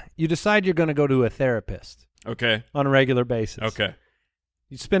you decide you're going to go to a therapist Okay. on a regular basis. Okay.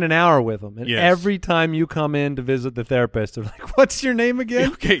 You spend an hour with them, and Yes. every time you come in to visit the therapist, they're like, "What's your name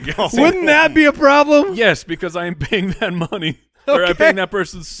again?" Okay. Wouldn't that be a problem? Yes, because I am paying that money. Or I'm Okay. paying that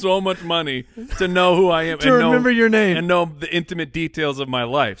person so much money to know who I am To remember your name. and know the intimate details of my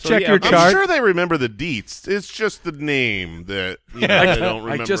life. So, Check yeah, your I'm- chart. I'm sure they remember the deets. It's just the name that they don't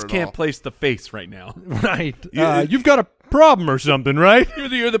remember. I just at can't all. place the face right now. Right. You've got a problem or something, right?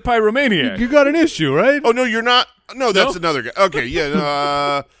 You're the pyromaniac. You got an issue, right? Oh no, you're not. No, that's another guy. Okay,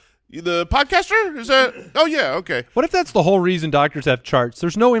 yeah. The podcaster is that? Oh yeah, okay. What if that's the whole reason doctors have charts?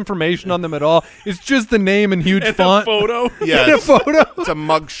 There's no information on them at all. It's just the name in huge And font. the photo. Yeah, And a it's, photo. it's a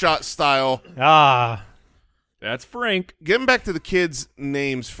mugshot style. Ah. That's Frank. Getting back to the kids'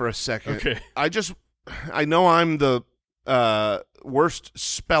 names for a second. Okay. I know I'm the worst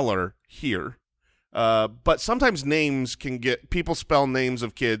speller here, but sometimes names people spell names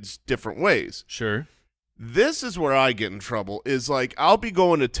of kids different ways. Sure. This is where I get in trouble, is like I'll be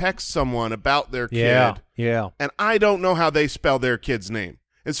going to text someone about their Yeah. kid, Yeah. and I don't know how they spell their kid's name.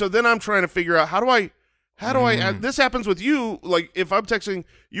 And so then I'm trying to figure out how do I this happens with you, like if I'm texting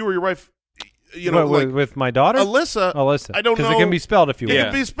you or your wife, you know, What, like with my daughter? Alyssa, Alyssa. I don't know. Because it can be spelled if you It want.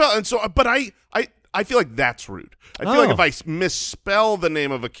 can be spelled, and so, but I feel like that's rude. I feel like Oh. if I misspell the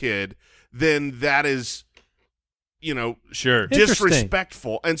name of a kid, then that is, Sure. Interesting.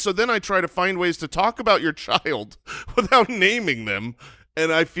 disrespectful. And so then I try to find ways to talk about your child without naming them,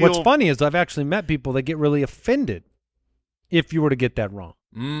 and I feel What's funny is I've actually met people that get really offended if you were to get that wrong.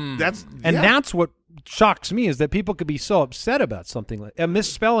 that's That's what shocks me is that people could be so upset about something like a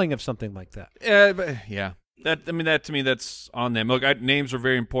misspelling of something like that. Yeah. That to me, that's on them. Look, names are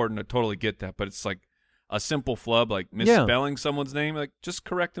very important. I totally get that, but it's like a simple flub like misspelling someone's name, like just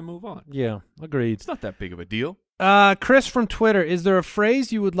correct and move on. Yeah, agreed. It's not that big of a deal. Chris from Twitter, is there a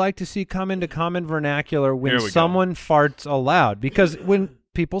phrase you would like to see come into common vernacular when someone farts aloud? Because when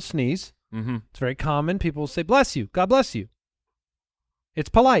people sneeze, it's very common. People say, bless you, God bless you. It's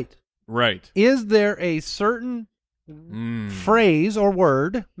polite. Right. Is there a certain phrase or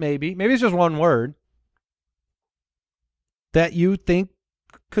word, maybe it's just one word, that you think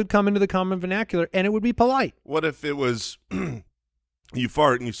could come into the common vernacular and it would be polite? What if it was you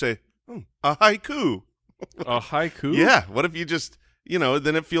fart and you say, a haiku? A haiku? Yeah. What if you just,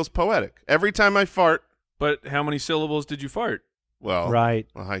 then it feels poetic. Every time I fart. But how many syllables did you fart? Well, right.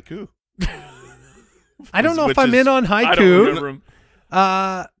 A haiku. I don't know if I'm in on haiku. I don't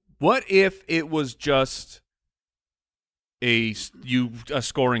remember. What if it was just a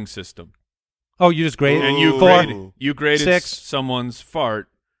scoring system? Oh, you just graded, and you graded 6. someone's fart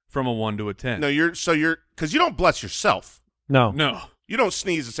from a 1 to a 10. No, because you don't bless yourself. No. You don't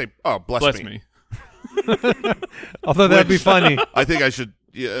sneeze and say, "Oh, bless me." Although that'd be funny. I think I should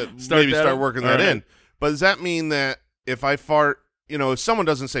start working that in. But does that mean that if I fart, if someone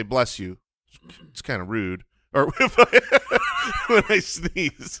doesn't say "bless you," it's kind of rude. Or if when I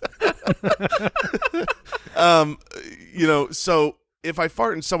sneeze, so if I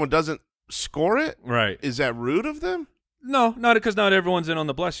fart and someone doesn't score it, right? Is that rude of them? No, not because not everyone's in on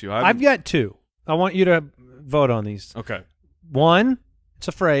the bless you. I've got 2. I want you to vote on these. Okay. 1, it's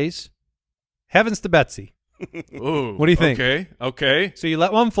a phrase. Heavens to Betsy. Ooh. What do you think? Okay. So you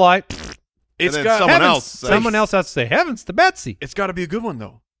let one fly. It's got someone else has to say heavens to Betsy. It's got to be a good one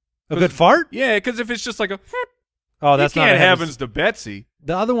though. A good fart? Yeah, because if it's just like a, that's you not can't heavens to Betsy.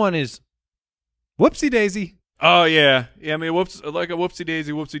 The other one is whoopsie daisy. Oh yeah. I mean, like a whoopsie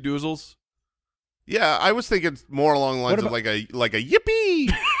daisy, whoopsie doozles. Yeah, I was thinking more along the lines of like a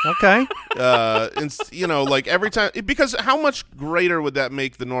yippee. Okay. And like every time, because how much greater would that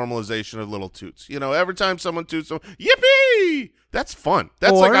make the normalization of little toots? Every time someone toots, yippee! That's fun.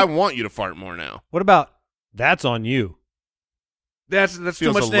 That's like I want you to fart more now. What about that's on you? That's too much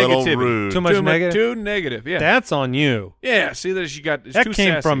a little negativity. Too rude. much negative. Too negative. Yeah. That's on you. Yeah. See that you got that too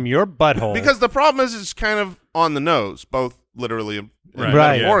came sassy. from your butthole. Because the problem is it's kind of on the nose, both literally and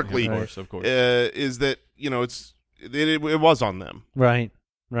right. metaphorically. Yeah, of course. Is that it was on them. Right.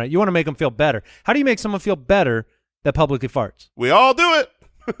 You want to make them feel better. How do you make someone feel better that publicly farts? We all do it.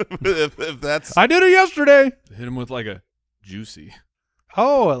 if that's I did it yesterday. Hit him with like a juicy.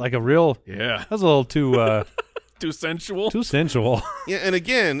 Oh, like a real. Yeah. That was a little too. Too sensual. Too sensual. Yeah, and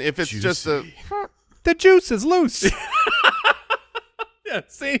again, if it's juicy. just a the juice is loose. Yeah.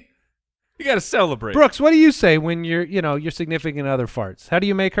 See, you got to celebrate. Brooks, what do you say when your significant other farts? How do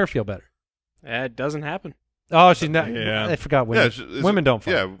you make her feel better? It doesn't happen. Oh, she's not. Yeah. I forgot women. Women don't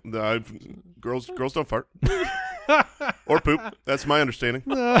fart. Yeah, girls don't fart or poop. That's my understanding.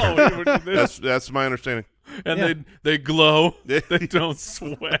 That's my understanding. And they glow. They don't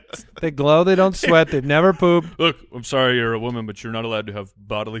sweat. They glow. They don't sweat. They never poop. Look, I'm sorry you're a woman, but you're not allowed to have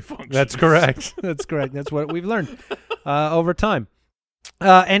bodily functions. That's correct. That's what we've learned over time.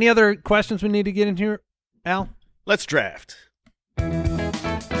 Any other questions we need to get in here, Al? Let's draft.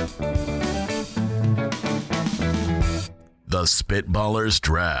 The Spitballers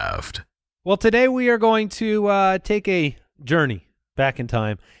Draft. Well, today we are going to take a journey back in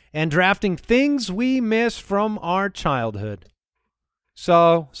time and drafting things we miss from our childhood.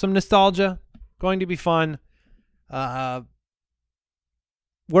 So, some nostalgia, going to be fun. We're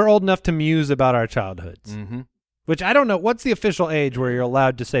old enough to muse about our childhoods, which I don't know. What's the official age where you're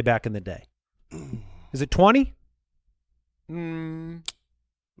allowed to say back in the day? Is it 20? I mean,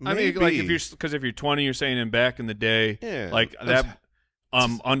 like if you're 20, you're saying in back in the day, like that.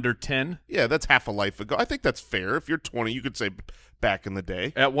 Under 10. Yeah, that's half a life ago. I think that's fair. If you're 20, you could say back in the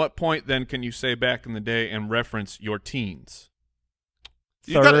day. At what point then can you say back in the day and reference your teens?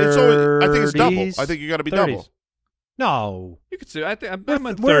 I think it's double. I think you got to be 30s. double. No, you could say. I'm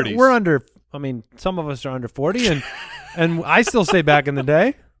in 30s. We're under. I mean, some of us are under 40, and I still say back in the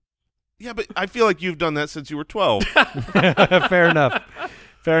day. Yeah, but I feel like you've done that since you were 12. Fair enough.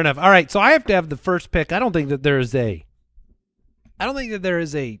 All right, so I have to have the first pick. I don't think that there is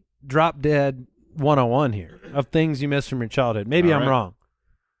a drop dead 101 here of things you miss from your childhood. Maybe I'm wrong.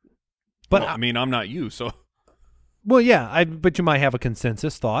 But I mean, I'm not you, so. Well, yeah, but you might have a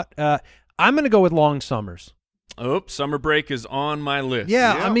consensus thought. I'm going to go with long summers. Oh, summer break is on my list.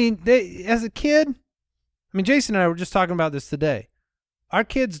 Yeah. I mean, as a kid, Jason and I were just talking about this today. Our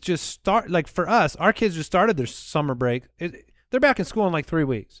kids just for us, our kids just started their summer break. They're back in school in like 3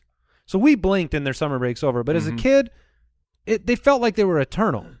 weeks. So we blinked and their summer break's over. But as a kid, they felt like they were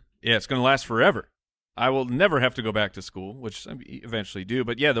eternal. Yeah, it's going to last forever. I will never have to go back to school, which I eventually do.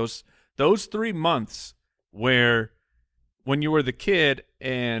 But yeah, those 3 months where when you were the kid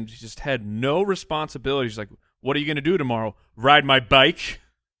and you just had no responsibilities, like, what are you going to do tomorrow? Ride my bike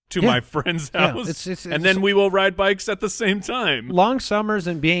to my friend's house, and then we will ride bikes at the same time. Long summers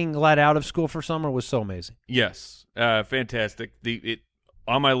and being let out of school for summer was so amazing. Yes, fantastic. It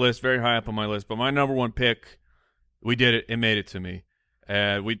on my list, very high up on my list. But my number one pick, we did it. It made it to me.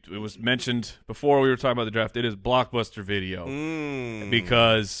 It was mentioned before we were talking about the draft. It is Blockbuster Video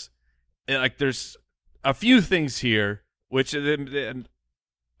because like there's a few things here which and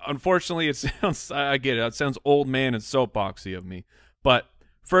unfortunately it sounds, I get it, sounds old man and soapboxy of me, but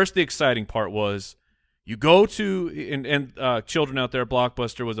first the exciting part was you go to and children out there,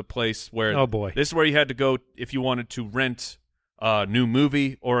 Blockbuster was a place where this is where you had to go if you wanted to rent a new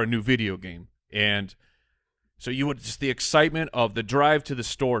movie or a new video game. And so you would just the excitement of the drive to the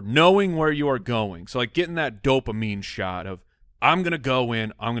store, knowing where you are going. So like getting that dopamine shot of I'm going to go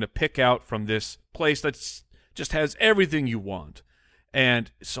in, I'm going to pick out from this place that's just has everything you want.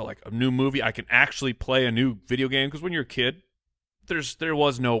 And so like a new movie, I can actually play a new video game because when you're a kid, there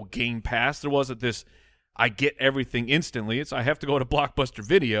was no Game Pass. There wasn't this I get everything instantly. It's I have to go to Blockbuster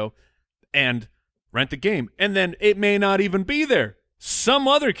Video and rent the game. And then it may not even be there. Some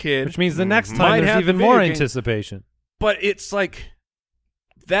other kid, which means the next time there's even more anticipation. But it's like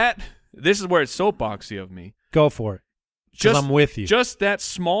that. This is where it's soapboxy of me. Go for it. Just I'm with you. Just that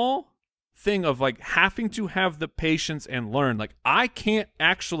small thing of like having to have the patience and learn. Like I can't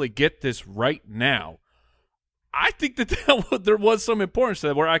actually get this right now. I think that there was some importance to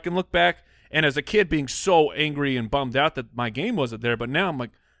that where I can look back and as a kid being so angry and bummed out that my game wasn't there, but now I'm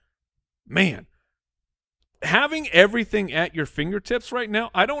like, man. Having everything at your fingertips right now,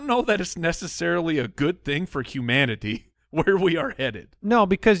 I don't know that it's necessarily a good thing for humanity where we are headed. No,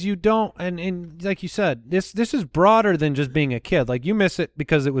 because you don't, and like you said, this is broader than just being a kid. Like you miss it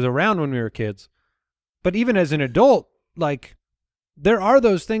because it was around when we were kids. But even as an adult, like there are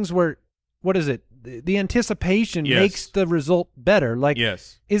those things where, what is it? The anticipation makes the result better. Like,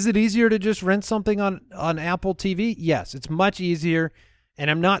 is it easier to just rent something on Apple TV? Yes, it's much easier. And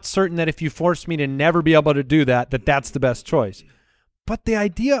I'm not certain that if you forced me to never be able to do that, that's the best choice. But the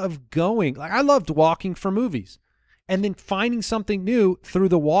idea of going, like I loved walking for movies and then finding something new through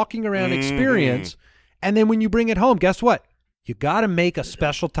the walking around experience. And then when you bring it home, guess what? You got to make a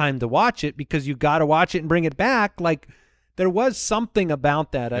special time to watch it because you got to watch it and bring it back. Like there was something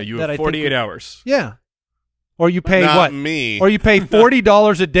about that. You that have 48 hours. Yeah. Or you pay Not me. Or you pay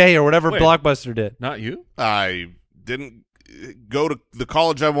 $40 a day or whatever Blockbuster did. Not you? I didn't go to the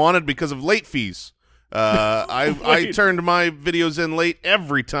college I wanted because of late fees. I turned my videos in late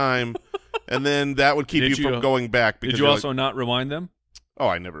every time, and then that would keep you from going back. Did you also not rewind them? Oh,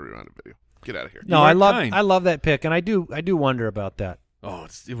 I never rewound a video. Get out of here. No, I love that pick, and I do wonder about that. Oh,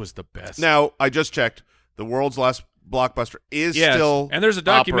 it was the best. Now I just checked. The world's last Blockbuster is still and there's a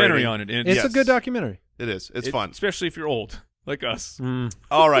documentary operating. on it. It's a good documentary. It is. It's fun, especially if you're old like us.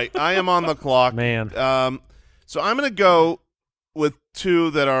 All right, I am on the clock, man. So I'm going to go with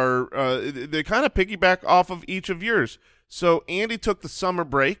two that are they kind of piggyback off of each of yours. So Andy took the summer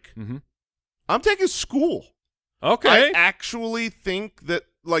break. I'm taking school. Okay. I actually think that,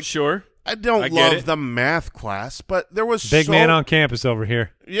 like, sure. I don't love the math class, but there was big man on campus over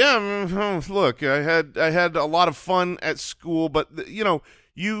here. Yeah, look, I had a lot of fun at school, but you know,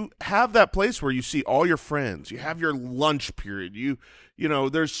 you have that place where you see all your friends. You have your lunch period. You know,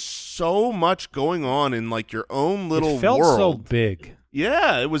 there's so much going on in like your own little world. It felt so big.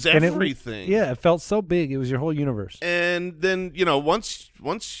 Yeah, it was everything. It felt so big. It was your whole universe. And then, you know, once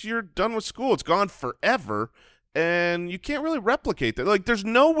you're done with school, it's gone forever, and you can't really replicate that. Like, there's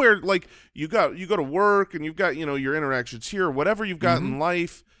nowhere, like, you go to work, and you've got, you know, your interactions here, or whatever you've got in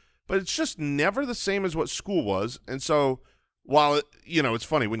life, but it's just never the same as what school was. And so, while, you know, it's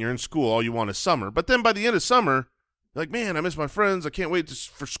funny, when you're in school, all you want is summer. But then by the end of summer, you're like, man, I miss my friends. I can't wait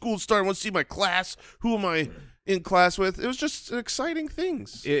for school to start. I want to see my class. Who am I in class with? It was just exciting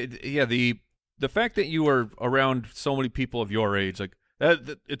things. The fact that you were around so many people of your age, like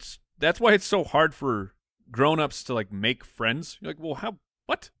that's why it's so hard for grown-ups to like make friends. You're like, well,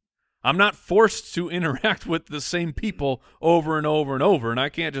 what? I'm not forced to interact with the same people over and over and over, and I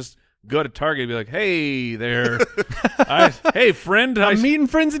can't just go to Target and be like, hey there, hey friend, I'm meeting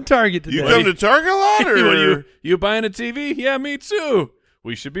friends in Target today. You come to Target a lot, or you buying a TV? Yeah, me too.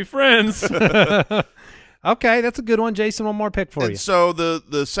 We should be friends. Okay, that's a good one, Jason. One more pick for you. So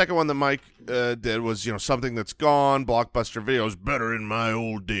the second one that Mike did was, you know, something that's gone. Blockbuster Video is better in my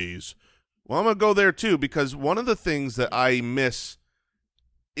old days. Well, I'm gonna go there too, because one of the things that I miss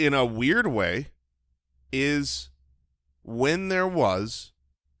in a weird way is when there was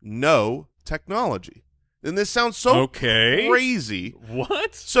no technology. And this sounds so crazy.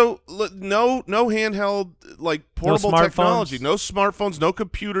 What? So no handheld, like, portable technology, no smartphones, no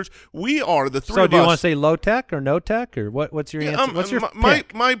computers. We are the three of us. So do you want to say low tech or no tech, or what's your answer? What's your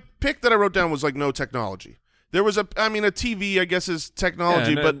pick? My pick that I wrote down was like no technology. There was a TV, I guess, is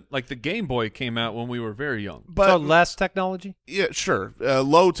technology, but like the Game Boy came out when we were very young. But so less technology? Yeah, sure.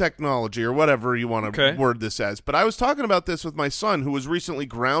 Low technology or whatever you want to word this as. But I was talking about this with my son, who was recently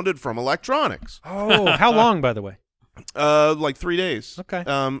grounded from electronics. Oh, how long, by the way? Like 3 days. Okay.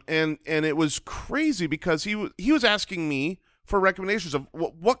 And it was crazy because he was asking me for recommendations of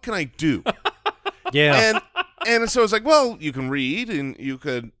what can I do. Yeah. And so I was like, well, you can read and you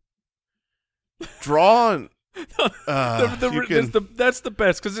could draw and. That's the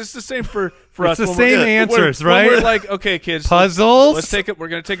best because it's the same for us. It's the same answers, right? When we're like, okay, kids, puzzles. Let's take it. We're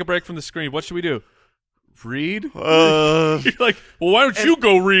gonna take a break from the screen. What should we do? Read. You're like, well, why don't you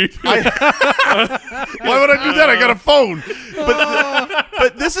go read? Why would I do that? I got a phone.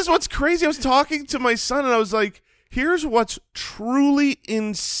 But this is what's crazy. I was talking to my son and I was like, here's what's truly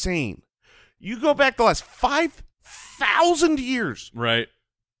insane. You go back the last 5,000 years, right?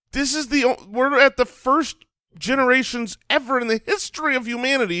 This is we're at the first generations ever in the history of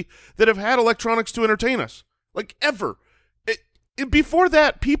humanity that have had electronics to entertain us, like ever. Before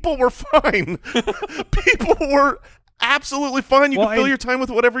that, people were fine. People were absolutely fine. You could fill your time with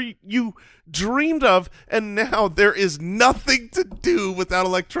whatever you dreamed of, and now there is nothing to do without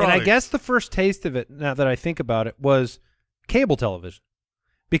electronics. And I guess the first taste of it, now that I think about it, was cable television.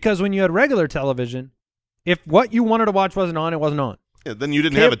 Because when you had regular television, if what you wanted to watch wasn't on, it wasn't on. Yeah, then you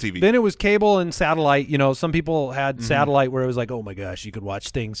didn't have a TV. Then it was cable and satellite. You know, some people had satellite where it was like, oh my gosh, you could watch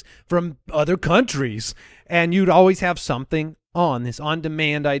things from other countries, and you'd always have something on, this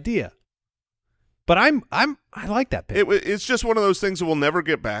on-demand idea. But I like that pick. It's just one of those things that we'll never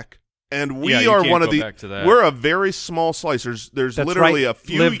get back, and we are one of the. We're a very small slice. There's literally a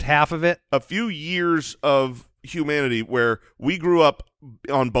few lived half of it, a few years of humanity where we grew up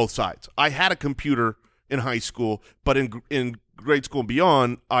on both sides. I had a computer in high school, but in grade school and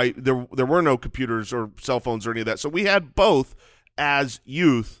beyond, there were no computers or cell phones or any of that. So we had both as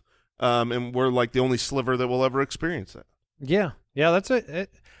youth, and we're like the only sliver that will ever experience that. Yeah, that's it.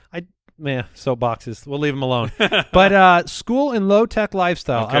 Soapboxes. We'll leave them alone. But school and low tech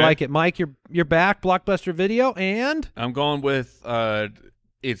lifestyle. Okay. I like it, Mike. You're back. Blockbuster Video, and I'm going with.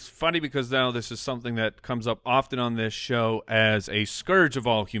 It's funny because now this is something that comes up often on this show as a scourge of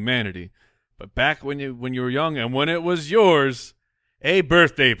all humanity. But back when you were young and when it was yours, a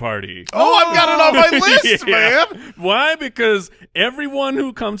birthday party. Oh, I've got it on my list, man. Why? Because everyone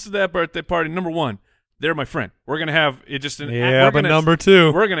who comes to that birthday party, number one, they're my friend. We're going to have it just number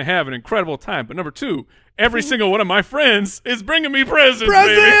two, we're going to have an incredible time. But number two, every single one of my friends is bringing me presents.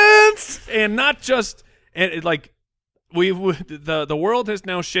 Baby. And not just the world has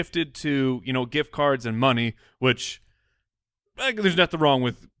now shifted to, gift cards and money, which there's nothing wrong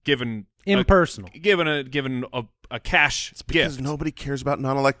with giving impersonal, giving a cash it's because gift. Nobody cares about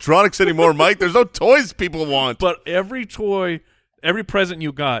non-electronics anymore, Mike. There's no toys people want. But every toy, every present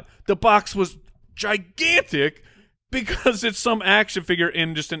you got, the box was gigantic because it's some action figure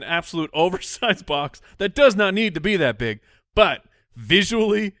in just an absolute oversized box that does not need to be that big, but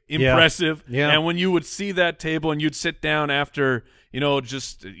visually impressive. Yeah. And when you would see that table and you'd sit down after,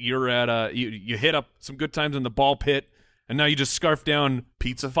 you're at you hit up some good times in the ball pit, and now you just scarf down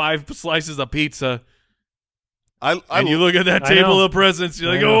 5 slices of pizza. And you look at that table of presents,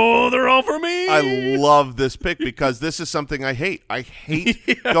 you're like, oh, they're all for me. I love this pick because this is something I hate. I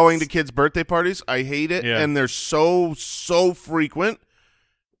hate going to kids' birthday parties. I hate it, and they're so frequent.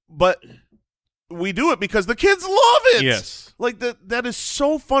 But we do it because the kids love it. Yes. Like, that is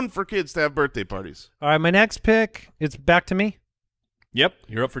so fun for kids to have birthday parties. All right, my next pick, it's back to me. Yep,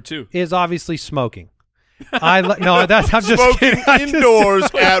 you're up for 2. Is obviously smoking. I'm just smoking kidding. indoors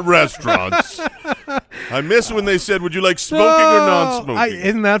at restaurants. I miss when they said, "Would you like smoking or non-smoking?"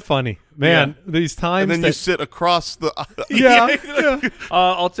 Isn't that funny, man? Yeah. These times, and then you sit across the.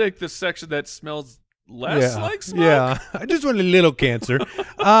 I'll take the section that smells less like smoke. Yeah, I just want a little cancer.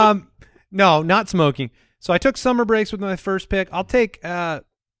 No, not smoking. So I took summer breaks with my first pick. I'll take no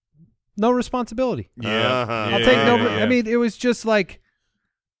responsibility. Yeah, I'll take no. I mean, it was just like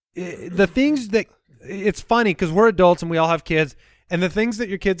the things that. It's funny because we're adults and we all have kids, and the things that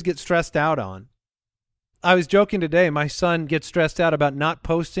your kids get stressed out on. I was joking today. My son gets stressed out about not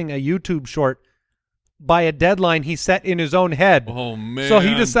posting a YouTube short by a deadline he set in his own head. Oh man! So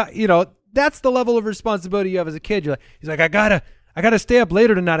he decided, that's the level of responsibility you have as a kid. He's like, I gotta stay up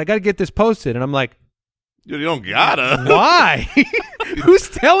later tonight. I gotta get this posted, and I'm like, Dude, you don't gotta. Why? Who's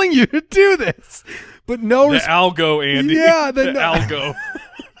telling you to do this? But no the algo, Andy. Yeah, the algo.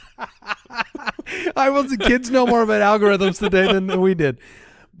 Kids know more about algorithms today than we did.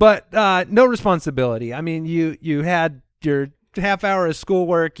 But no responsibility. I mean, you had your half hour of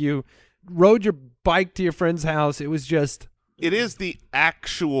schoolwork. You rode your bike to your friend's house. It was just. It is the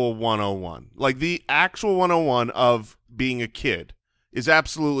actual 101. Like the actual 101 of being a kid is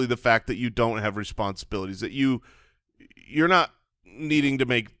absolutely the fact that you don't have responsibilities, that you're not needing to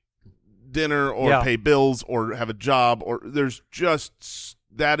make dinner or pay bills or have a job, or there's just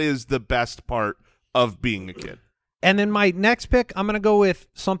that is the best part of being a kid. And then my next pick, I'm going to go with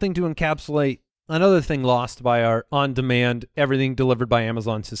something to encapsulate another thing lost by our on-demand, everything delivered by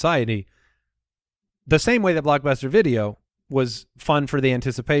Amazon society. The same way that Blockbuster Video was fun for the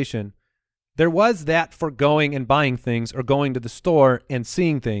anticipation, there was that for going and buying things or going to the store and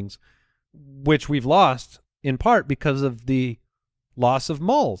seeing things, which we've lost in part because of the loss of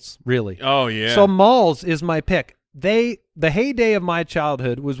malls, really. Oh, yeah. So malls is my pick. The heyday of my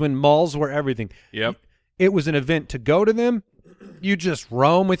childhood was when malls were everything. Yep. It was an event to go to them. You just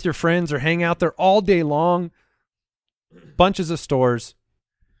roam with your friends or hang out there all day long. Bunches of stores.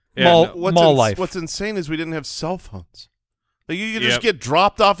 Yeah, mall life. What's insane is we didn't have cell phones. Like you could just get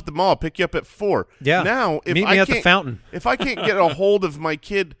dropped off at the mall, pick you up at 4. Yeah. Now, if Meet me at the fountain. If I can't get a hold of my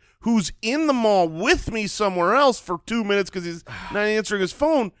kid who's in the mall with me somewhere else for 2 minutes because he's not answering his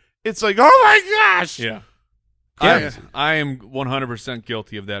phone, it's like, oh my gosh. Yeah. Yeah. I am 100%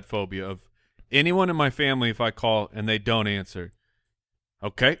 guilty of that phobia of anyone in my family, if I call and they don't answer,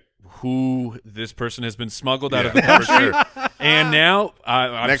 okay, this person has been smuggled out of the country. Sure. And now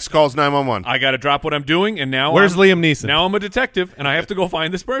next call's 911. I got to drop what I'm doing, and now Where's Liam Neeson? Now I'm a detective, and I have to go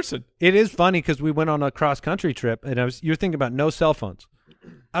find this person. It is funny because we went on a cross-country trip, and you're thinking about no cell phones.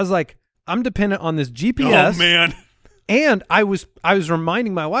 I was like, I'm dependent on this GPS. Oh, man. And I was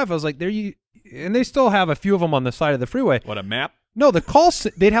reminding my wife, I was like, and they still have a few of them on the side of the freeway. What, a map? No,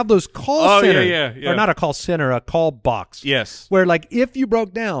 they'd have those call center. Yeah. Or not a call center, a call box. Yes. Where, like, if you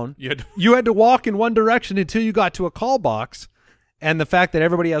broke down, you had to walk in one direction until you got to a call box. And the fact that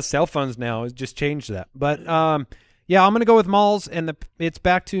everybody has cell phones now has just changed that. But, yeah, I'm going to go with malls, and it's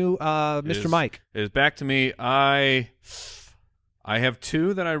back to Mr. Mike. It is back to me. I have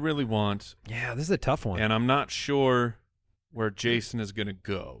 2 that I really want. Yeah, this is a tough one. And I'm not sure where Jason is going to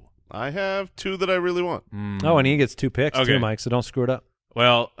go. I have 2 that I really want. Oh, and he gets 2 picks Okay. too, Mike, so don't screw it up.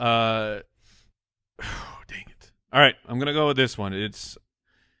 Well, dang it. All right, I'm going to go with this one. It's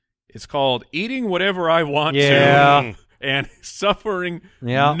called Eating Whatever I Want to and Suffering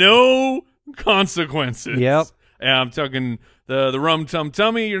No Consequences. Yep. And I'm talking the rum tum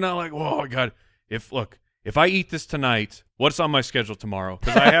tummy. You're not like, whoa, God. If I eat this tonight, what's on my schedule tomorrow?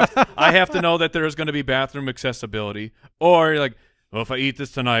 Because I have to know that there's going to be bathroom accessibility. Or you're like, well, if I eat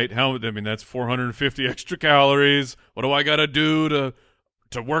this tonight, that's 450 extra calories. What do I got to do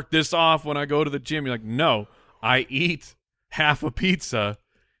to work this off when I go to the gym? You're like, no, I eat half a pizza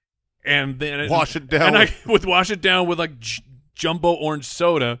and then wash it down with like jumbo orange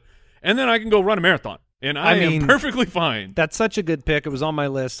soda, and then I can go run a marathon, and I am perfectly fine. That's such a good pick. It was on my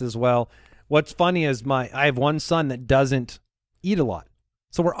list as well. What's funny is I have one son that doesn't eat a lot,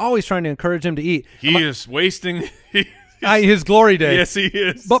 so we're always trying to encourage him to eat. He is wasting his glory day. Yes, he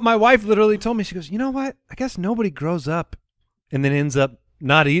is. But my wife literally told me, she goes, you know what? I guess nobody grows up and then ends up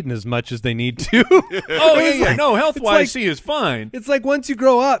not eating as much as they need to. Oh, yeah. No, health-wise, like, he is fine. It's like once you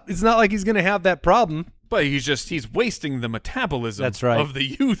grow up, it's not like he's going to have that problem. But he's wasting the metabolism That's right. of the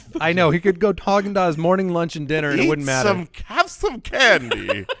youth. I know. He could go Haagen-Dazs morning, lunch, and dinner, and it wouldn't matter. Have some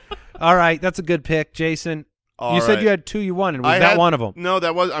candy. All right. That's a good pick, Jason. You said you had 2 you wanted. Was that one of them? No,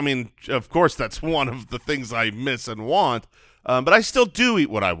 that was, of course, that's one of the things I miss and want. But I still do eat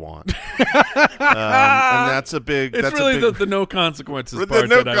what I want. And that's a big... It's that's really a big, the no consequences the part.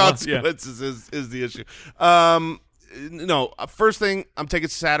 no that consequences is the issue. No, first thing, I'm taking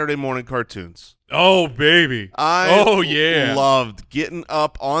Saturday morning cartoons. Oh, baby. I loved getting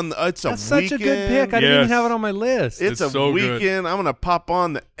up on the... It's That's a weekend. such a good pick. I didn't even have it on my list. It's a so weekend. Good. I'm going to pop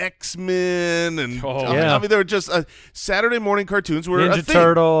on the X-Men. And yeah. I mean, they were just... Saturday morning cartoons were a Ninja thing.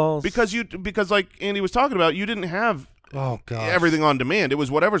 Turtles. Because like Andy was talking about, you didn't have everything on demand. It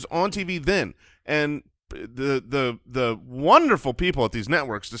was whatever's on TV then. And the wonderful people at these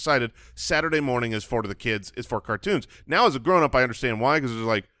networks decided Saturday morning is for the kids, is for cartoons. Now as a grown-up, I understand why, because it's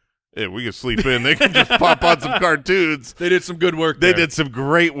like, Yeah, we could sleep in. They could just pop on some cartoons. They did some good work They there. did some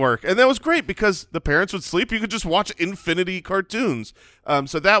great work. And that was great because the parents would sleep. You could just watch infinity cartoons.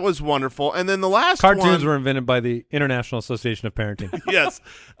 So that was wonderful. And then the last Cartoons one, were invented by the International Association of Parenting. yes.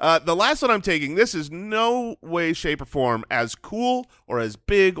 The last one I'm taking, this is no way, shape, or form as cool or as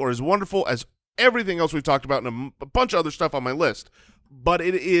big or as wonderful as everything else we've talked about and a bunch of other stuff on my list. But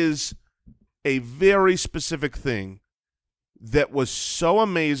it is a very specific thing that was so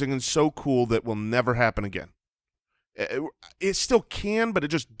amazing and so cool that will never happen again. It still can, but it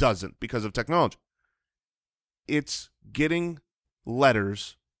just doesn't because of technology. It's getting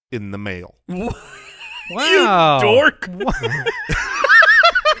letters in the mail. Wow. You dork.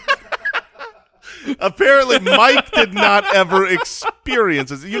 Apparently, Mike did not ever experience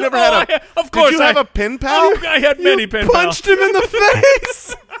this. You never had a. Of course, did you have a pen pal? I had many pen pals. Punched him in the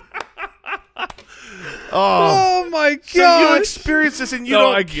face. Oh my god! So you experience this, and you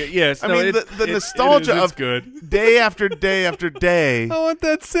don't. I get, yes. I no, mean, the nostalgia it's of good. day after day after day. I want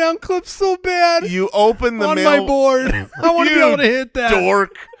that sound clip so bad. You open the on mail my board. I want to be You able to hit that.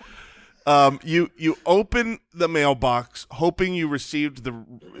 dork. You open the mailbox hoping you received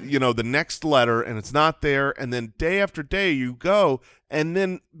the next letter, and it's not there, and then day after day you go, and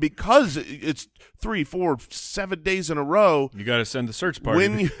then because it's 3, 4, 7 days in a row, You got to send the search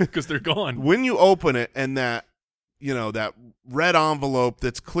party because they're gone. when you open it and that red envelope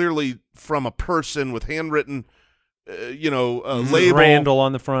that's clearly from a person with handwritten label, Randall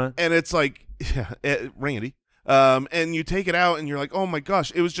on the front. and it's like Randy. And you take it out and you're like, oh my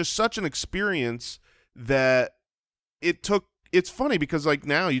gosh, it was just such an experience that it took. It's funny because like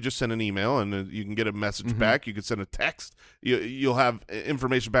now you just send an email and you can get a message back. You could send a text. You'll have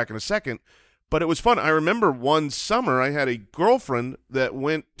information back in a second. But it was fun. I remember one summer I had a girlfriend that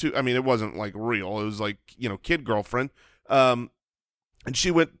went to, I mean, it wasn't like real. It was like, kid girlfriend. And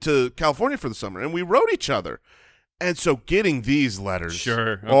she went to California for the summer and we wrote each other. And so getting these letters.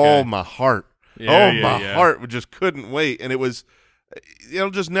 Sure. Okay. Oh, my heart. Yeah, my yeah. heart just couldn't wait. And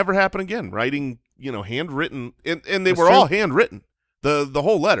it'll just never happen again. Writing, handwritten, and they That's were true. all handwritten. The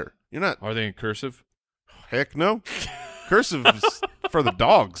whole letter. You're not. Are they in cursive? Heck no. Cursive is for the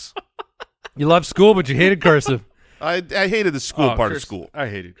dogs. You love school, but you hated cursive. I hated the school part of cursive. school. I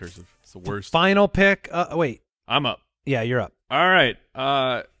hated cursive. It's the worst. Final pick. Wait. I'm up. Yeah, you're up. All right.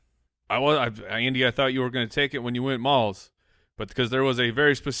 Andy, I thought you were going to take it when you went malls, but because there was a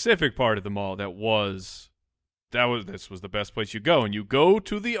very specific part of the mall this was the best place you go, and you go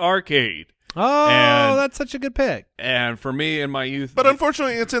to the arcade. Oh, And- that's such a good pick. And for me in my youth, But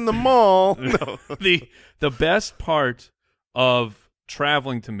unfortunately, it's in the mall. No. the best part of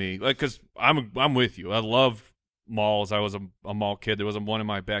traveling to me, like, because I'm with you. I love malls. I was a mall kid. There wasn't one in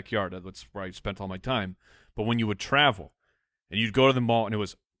my backyard. That's where I spent all my time. But when you would travel and you'd go to the mall and it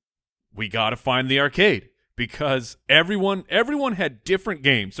was, we got to find the arcade because everyone had different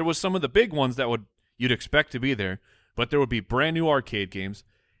games. There was some of the big ones that you'd expect to be there, but there would be brand new arcade games,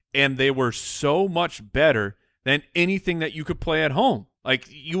 and they were so much better than anything that you could play at home. Like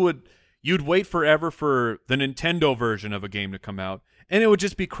you'd wait forever for the Nintendo version of a game to come out, and it would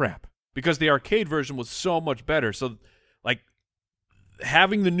just be crap because the arcade version was so much better. So, like,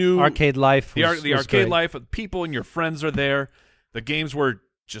 having the new Arcade life. the Was arcade great. life, people and your friends are there. The games were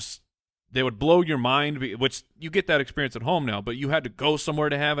just, they would blow your mind, which you get that experience at home now, but you had to go somewhere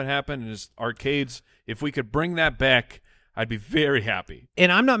to have it happen. And just arcades, if we could bring that back, I'd be very happy.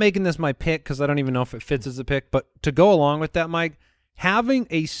 And I'm not making this my pick because I don't even know if it fits as a pick, but to go along with that, Mike, having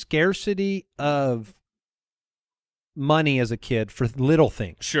a scarcity of money as a kid for little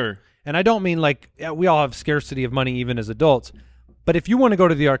things. Sure. And I don't mean like we all have scarcity of money even as adults, but if you want to go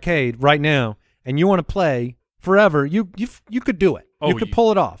to the arcade right now and you want to play forever, you could do it. Oh, you could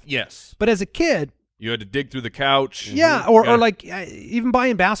pull it off. Yes. But as a kid, You had to dig through the couch. yeah, or like even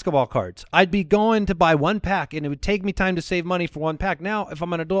buying basketball cards. I'd be going to buy one pack, and it would take me time to save money for one pack. Now, if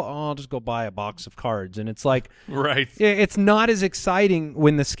I'm an adult, I'll just go buy a box of cards, and it's like, Right. it's not as exciting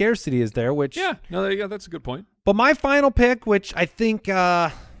when the scarcity is there. Which, Yeah. No, that's a good point. But my final pick, which I think,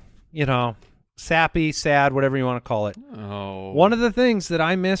 sappy, sad, whatever you want to call it. Oh. One of the things that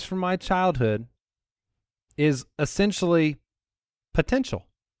I miss from my childhood is essentially potential.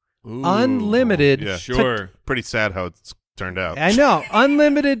 Ooh. Unlimited. Yeah. Sure. Pretty sad how it's turned out. I know.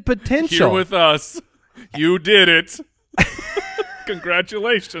 Unlimited potential. Here with us. You did it.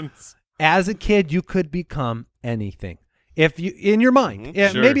 Congratulations. As a kid, you could become anything. If you, in your mind, yeah,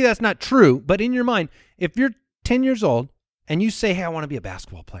 Sure. maybe that's not true, but in your mind, if you're 10 years old and you say, hey, I want to be a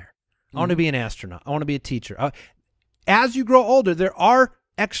basketball player. I want to be an astronaut. I want to be a teacher. As you grow older, there are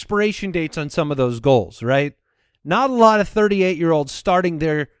expiration dates on some of those goals, right? Not a lot of 38-year-olds starting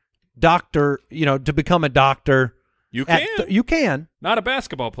their doctor, to become a doctor. You can. You can. Not a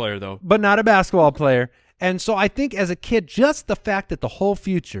basketball player, though. But not a basketball player. And so I think as a kid, just the fact that the whole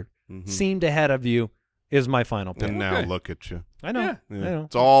future seemed ahead of you is my final pick. And now look at you. I know. Yeah. I know.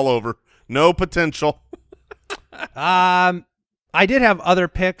 It's all over. No potential. I did have other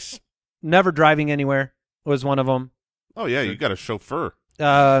picks. Never driving anywhere was one of them. Oh, yeah, you got a chauffeur.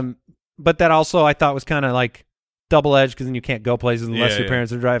 But that also I thought was kind of like double-edged because then you can't go places unless your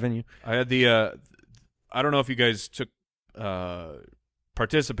parents are driving you. I had I don't know if you guys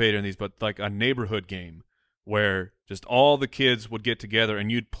participated in these, but like a neighborhood game where just all the kids would get together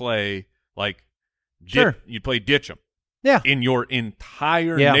and you'd play like you'd play ditch 'em. Yeah. In your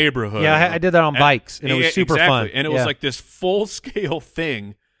entire neighborhood. Yeah, I did that on bikes, and it was super fun. And it was like this full-scale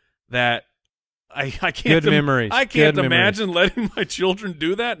thing that I can't Good memories. I can't imagine letting my children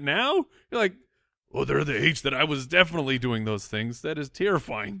do that now. You're like, they're the age that I was definitely doing those things. That is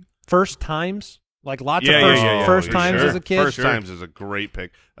terrifying. First times? Like lots of first times as a kid? First times is a great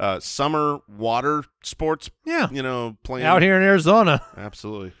pick. Summer water sports, playing. Out here in Arizona.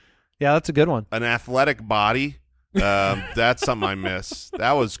 Absolutely. Yeah, that's a good one. An athletic body. That's something I miss.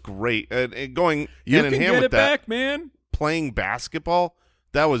 That was great. And going hand in hand with that, back, man. Playing basketball,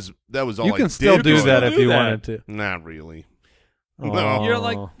 that was all. You can still do that if you wanted to. Not really. Oh. No, you're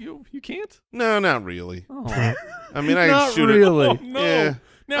like you can't. No, not really. Oh. I mean, I not shoot really. it. Oh, no. Yeah.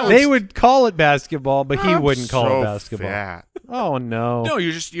 No, they would call it basketball, but he wouldn't call so it basketball. Fat. Oh no! No,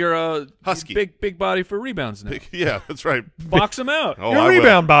 you're a husky, big body for rebounds now. Yeah, that's right. Box him out. Oh, you're a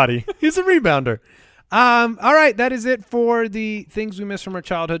rebound body. He's a rebounder. All right, that is it for the things we missed from our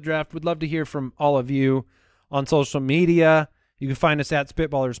childhood draft. We'd love to hear from all of you on social media. You can find us at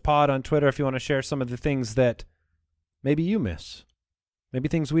SpitballersPod on Twitter if you want to share some of the things that maybe you miss, maybe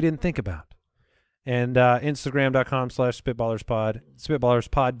things we didn't think about. And Instagram.com/SpitballersPod,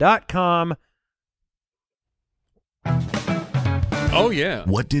 SpitballersPod.com. Oh, yeah.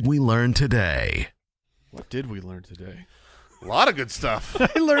 What did we learn today? What did we learn today? A lot of good stuff.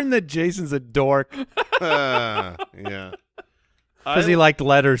 I learned that Jason's a dork Yeah. because he liked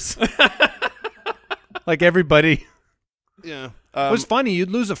letters. Like everybody. Yeah. It was funny. You'd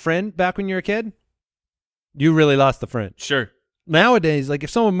lose a friend back when you were a kid. You really lost the friend. Sure. Nowadays, like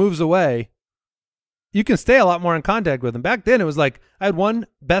if someone moves away, you can stay a lot more in contact with them. Back then, it was like I had one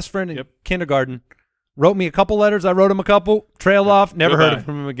best friend in kindergarten, wrote me a couple letters. I wrote him a couple, trailed off, never heard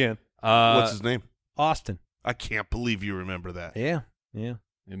from him again. What's his name? Austin. I can't believe you remember that. Yeah. It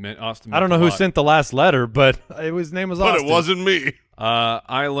meant Austin. I don't know who sent the last letter, but his name was Austin. But it wasn't me.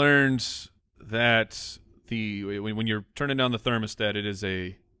 I learned that when you're turning down the thermostat, it's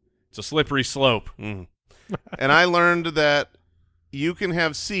a slippery slope. Mm. And I learned that you can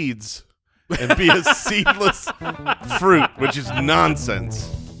have seeds and be a seedless fruit, which is nonsense.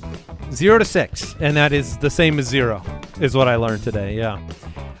 0 to 6, and that is the same as 0, is what I learned today. Yeah.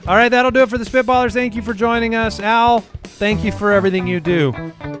 All right, that'll do it for the Spitballers. Thank you for joining us. Al, thank you for everything you do.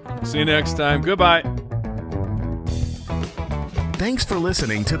 See you next time. Goodbye. Thanks for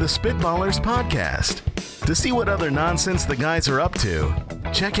listening to the Spitballers Podcast. To see what other nonsense the guys are up to,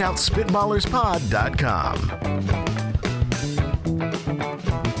 check out SpitballersPod.com.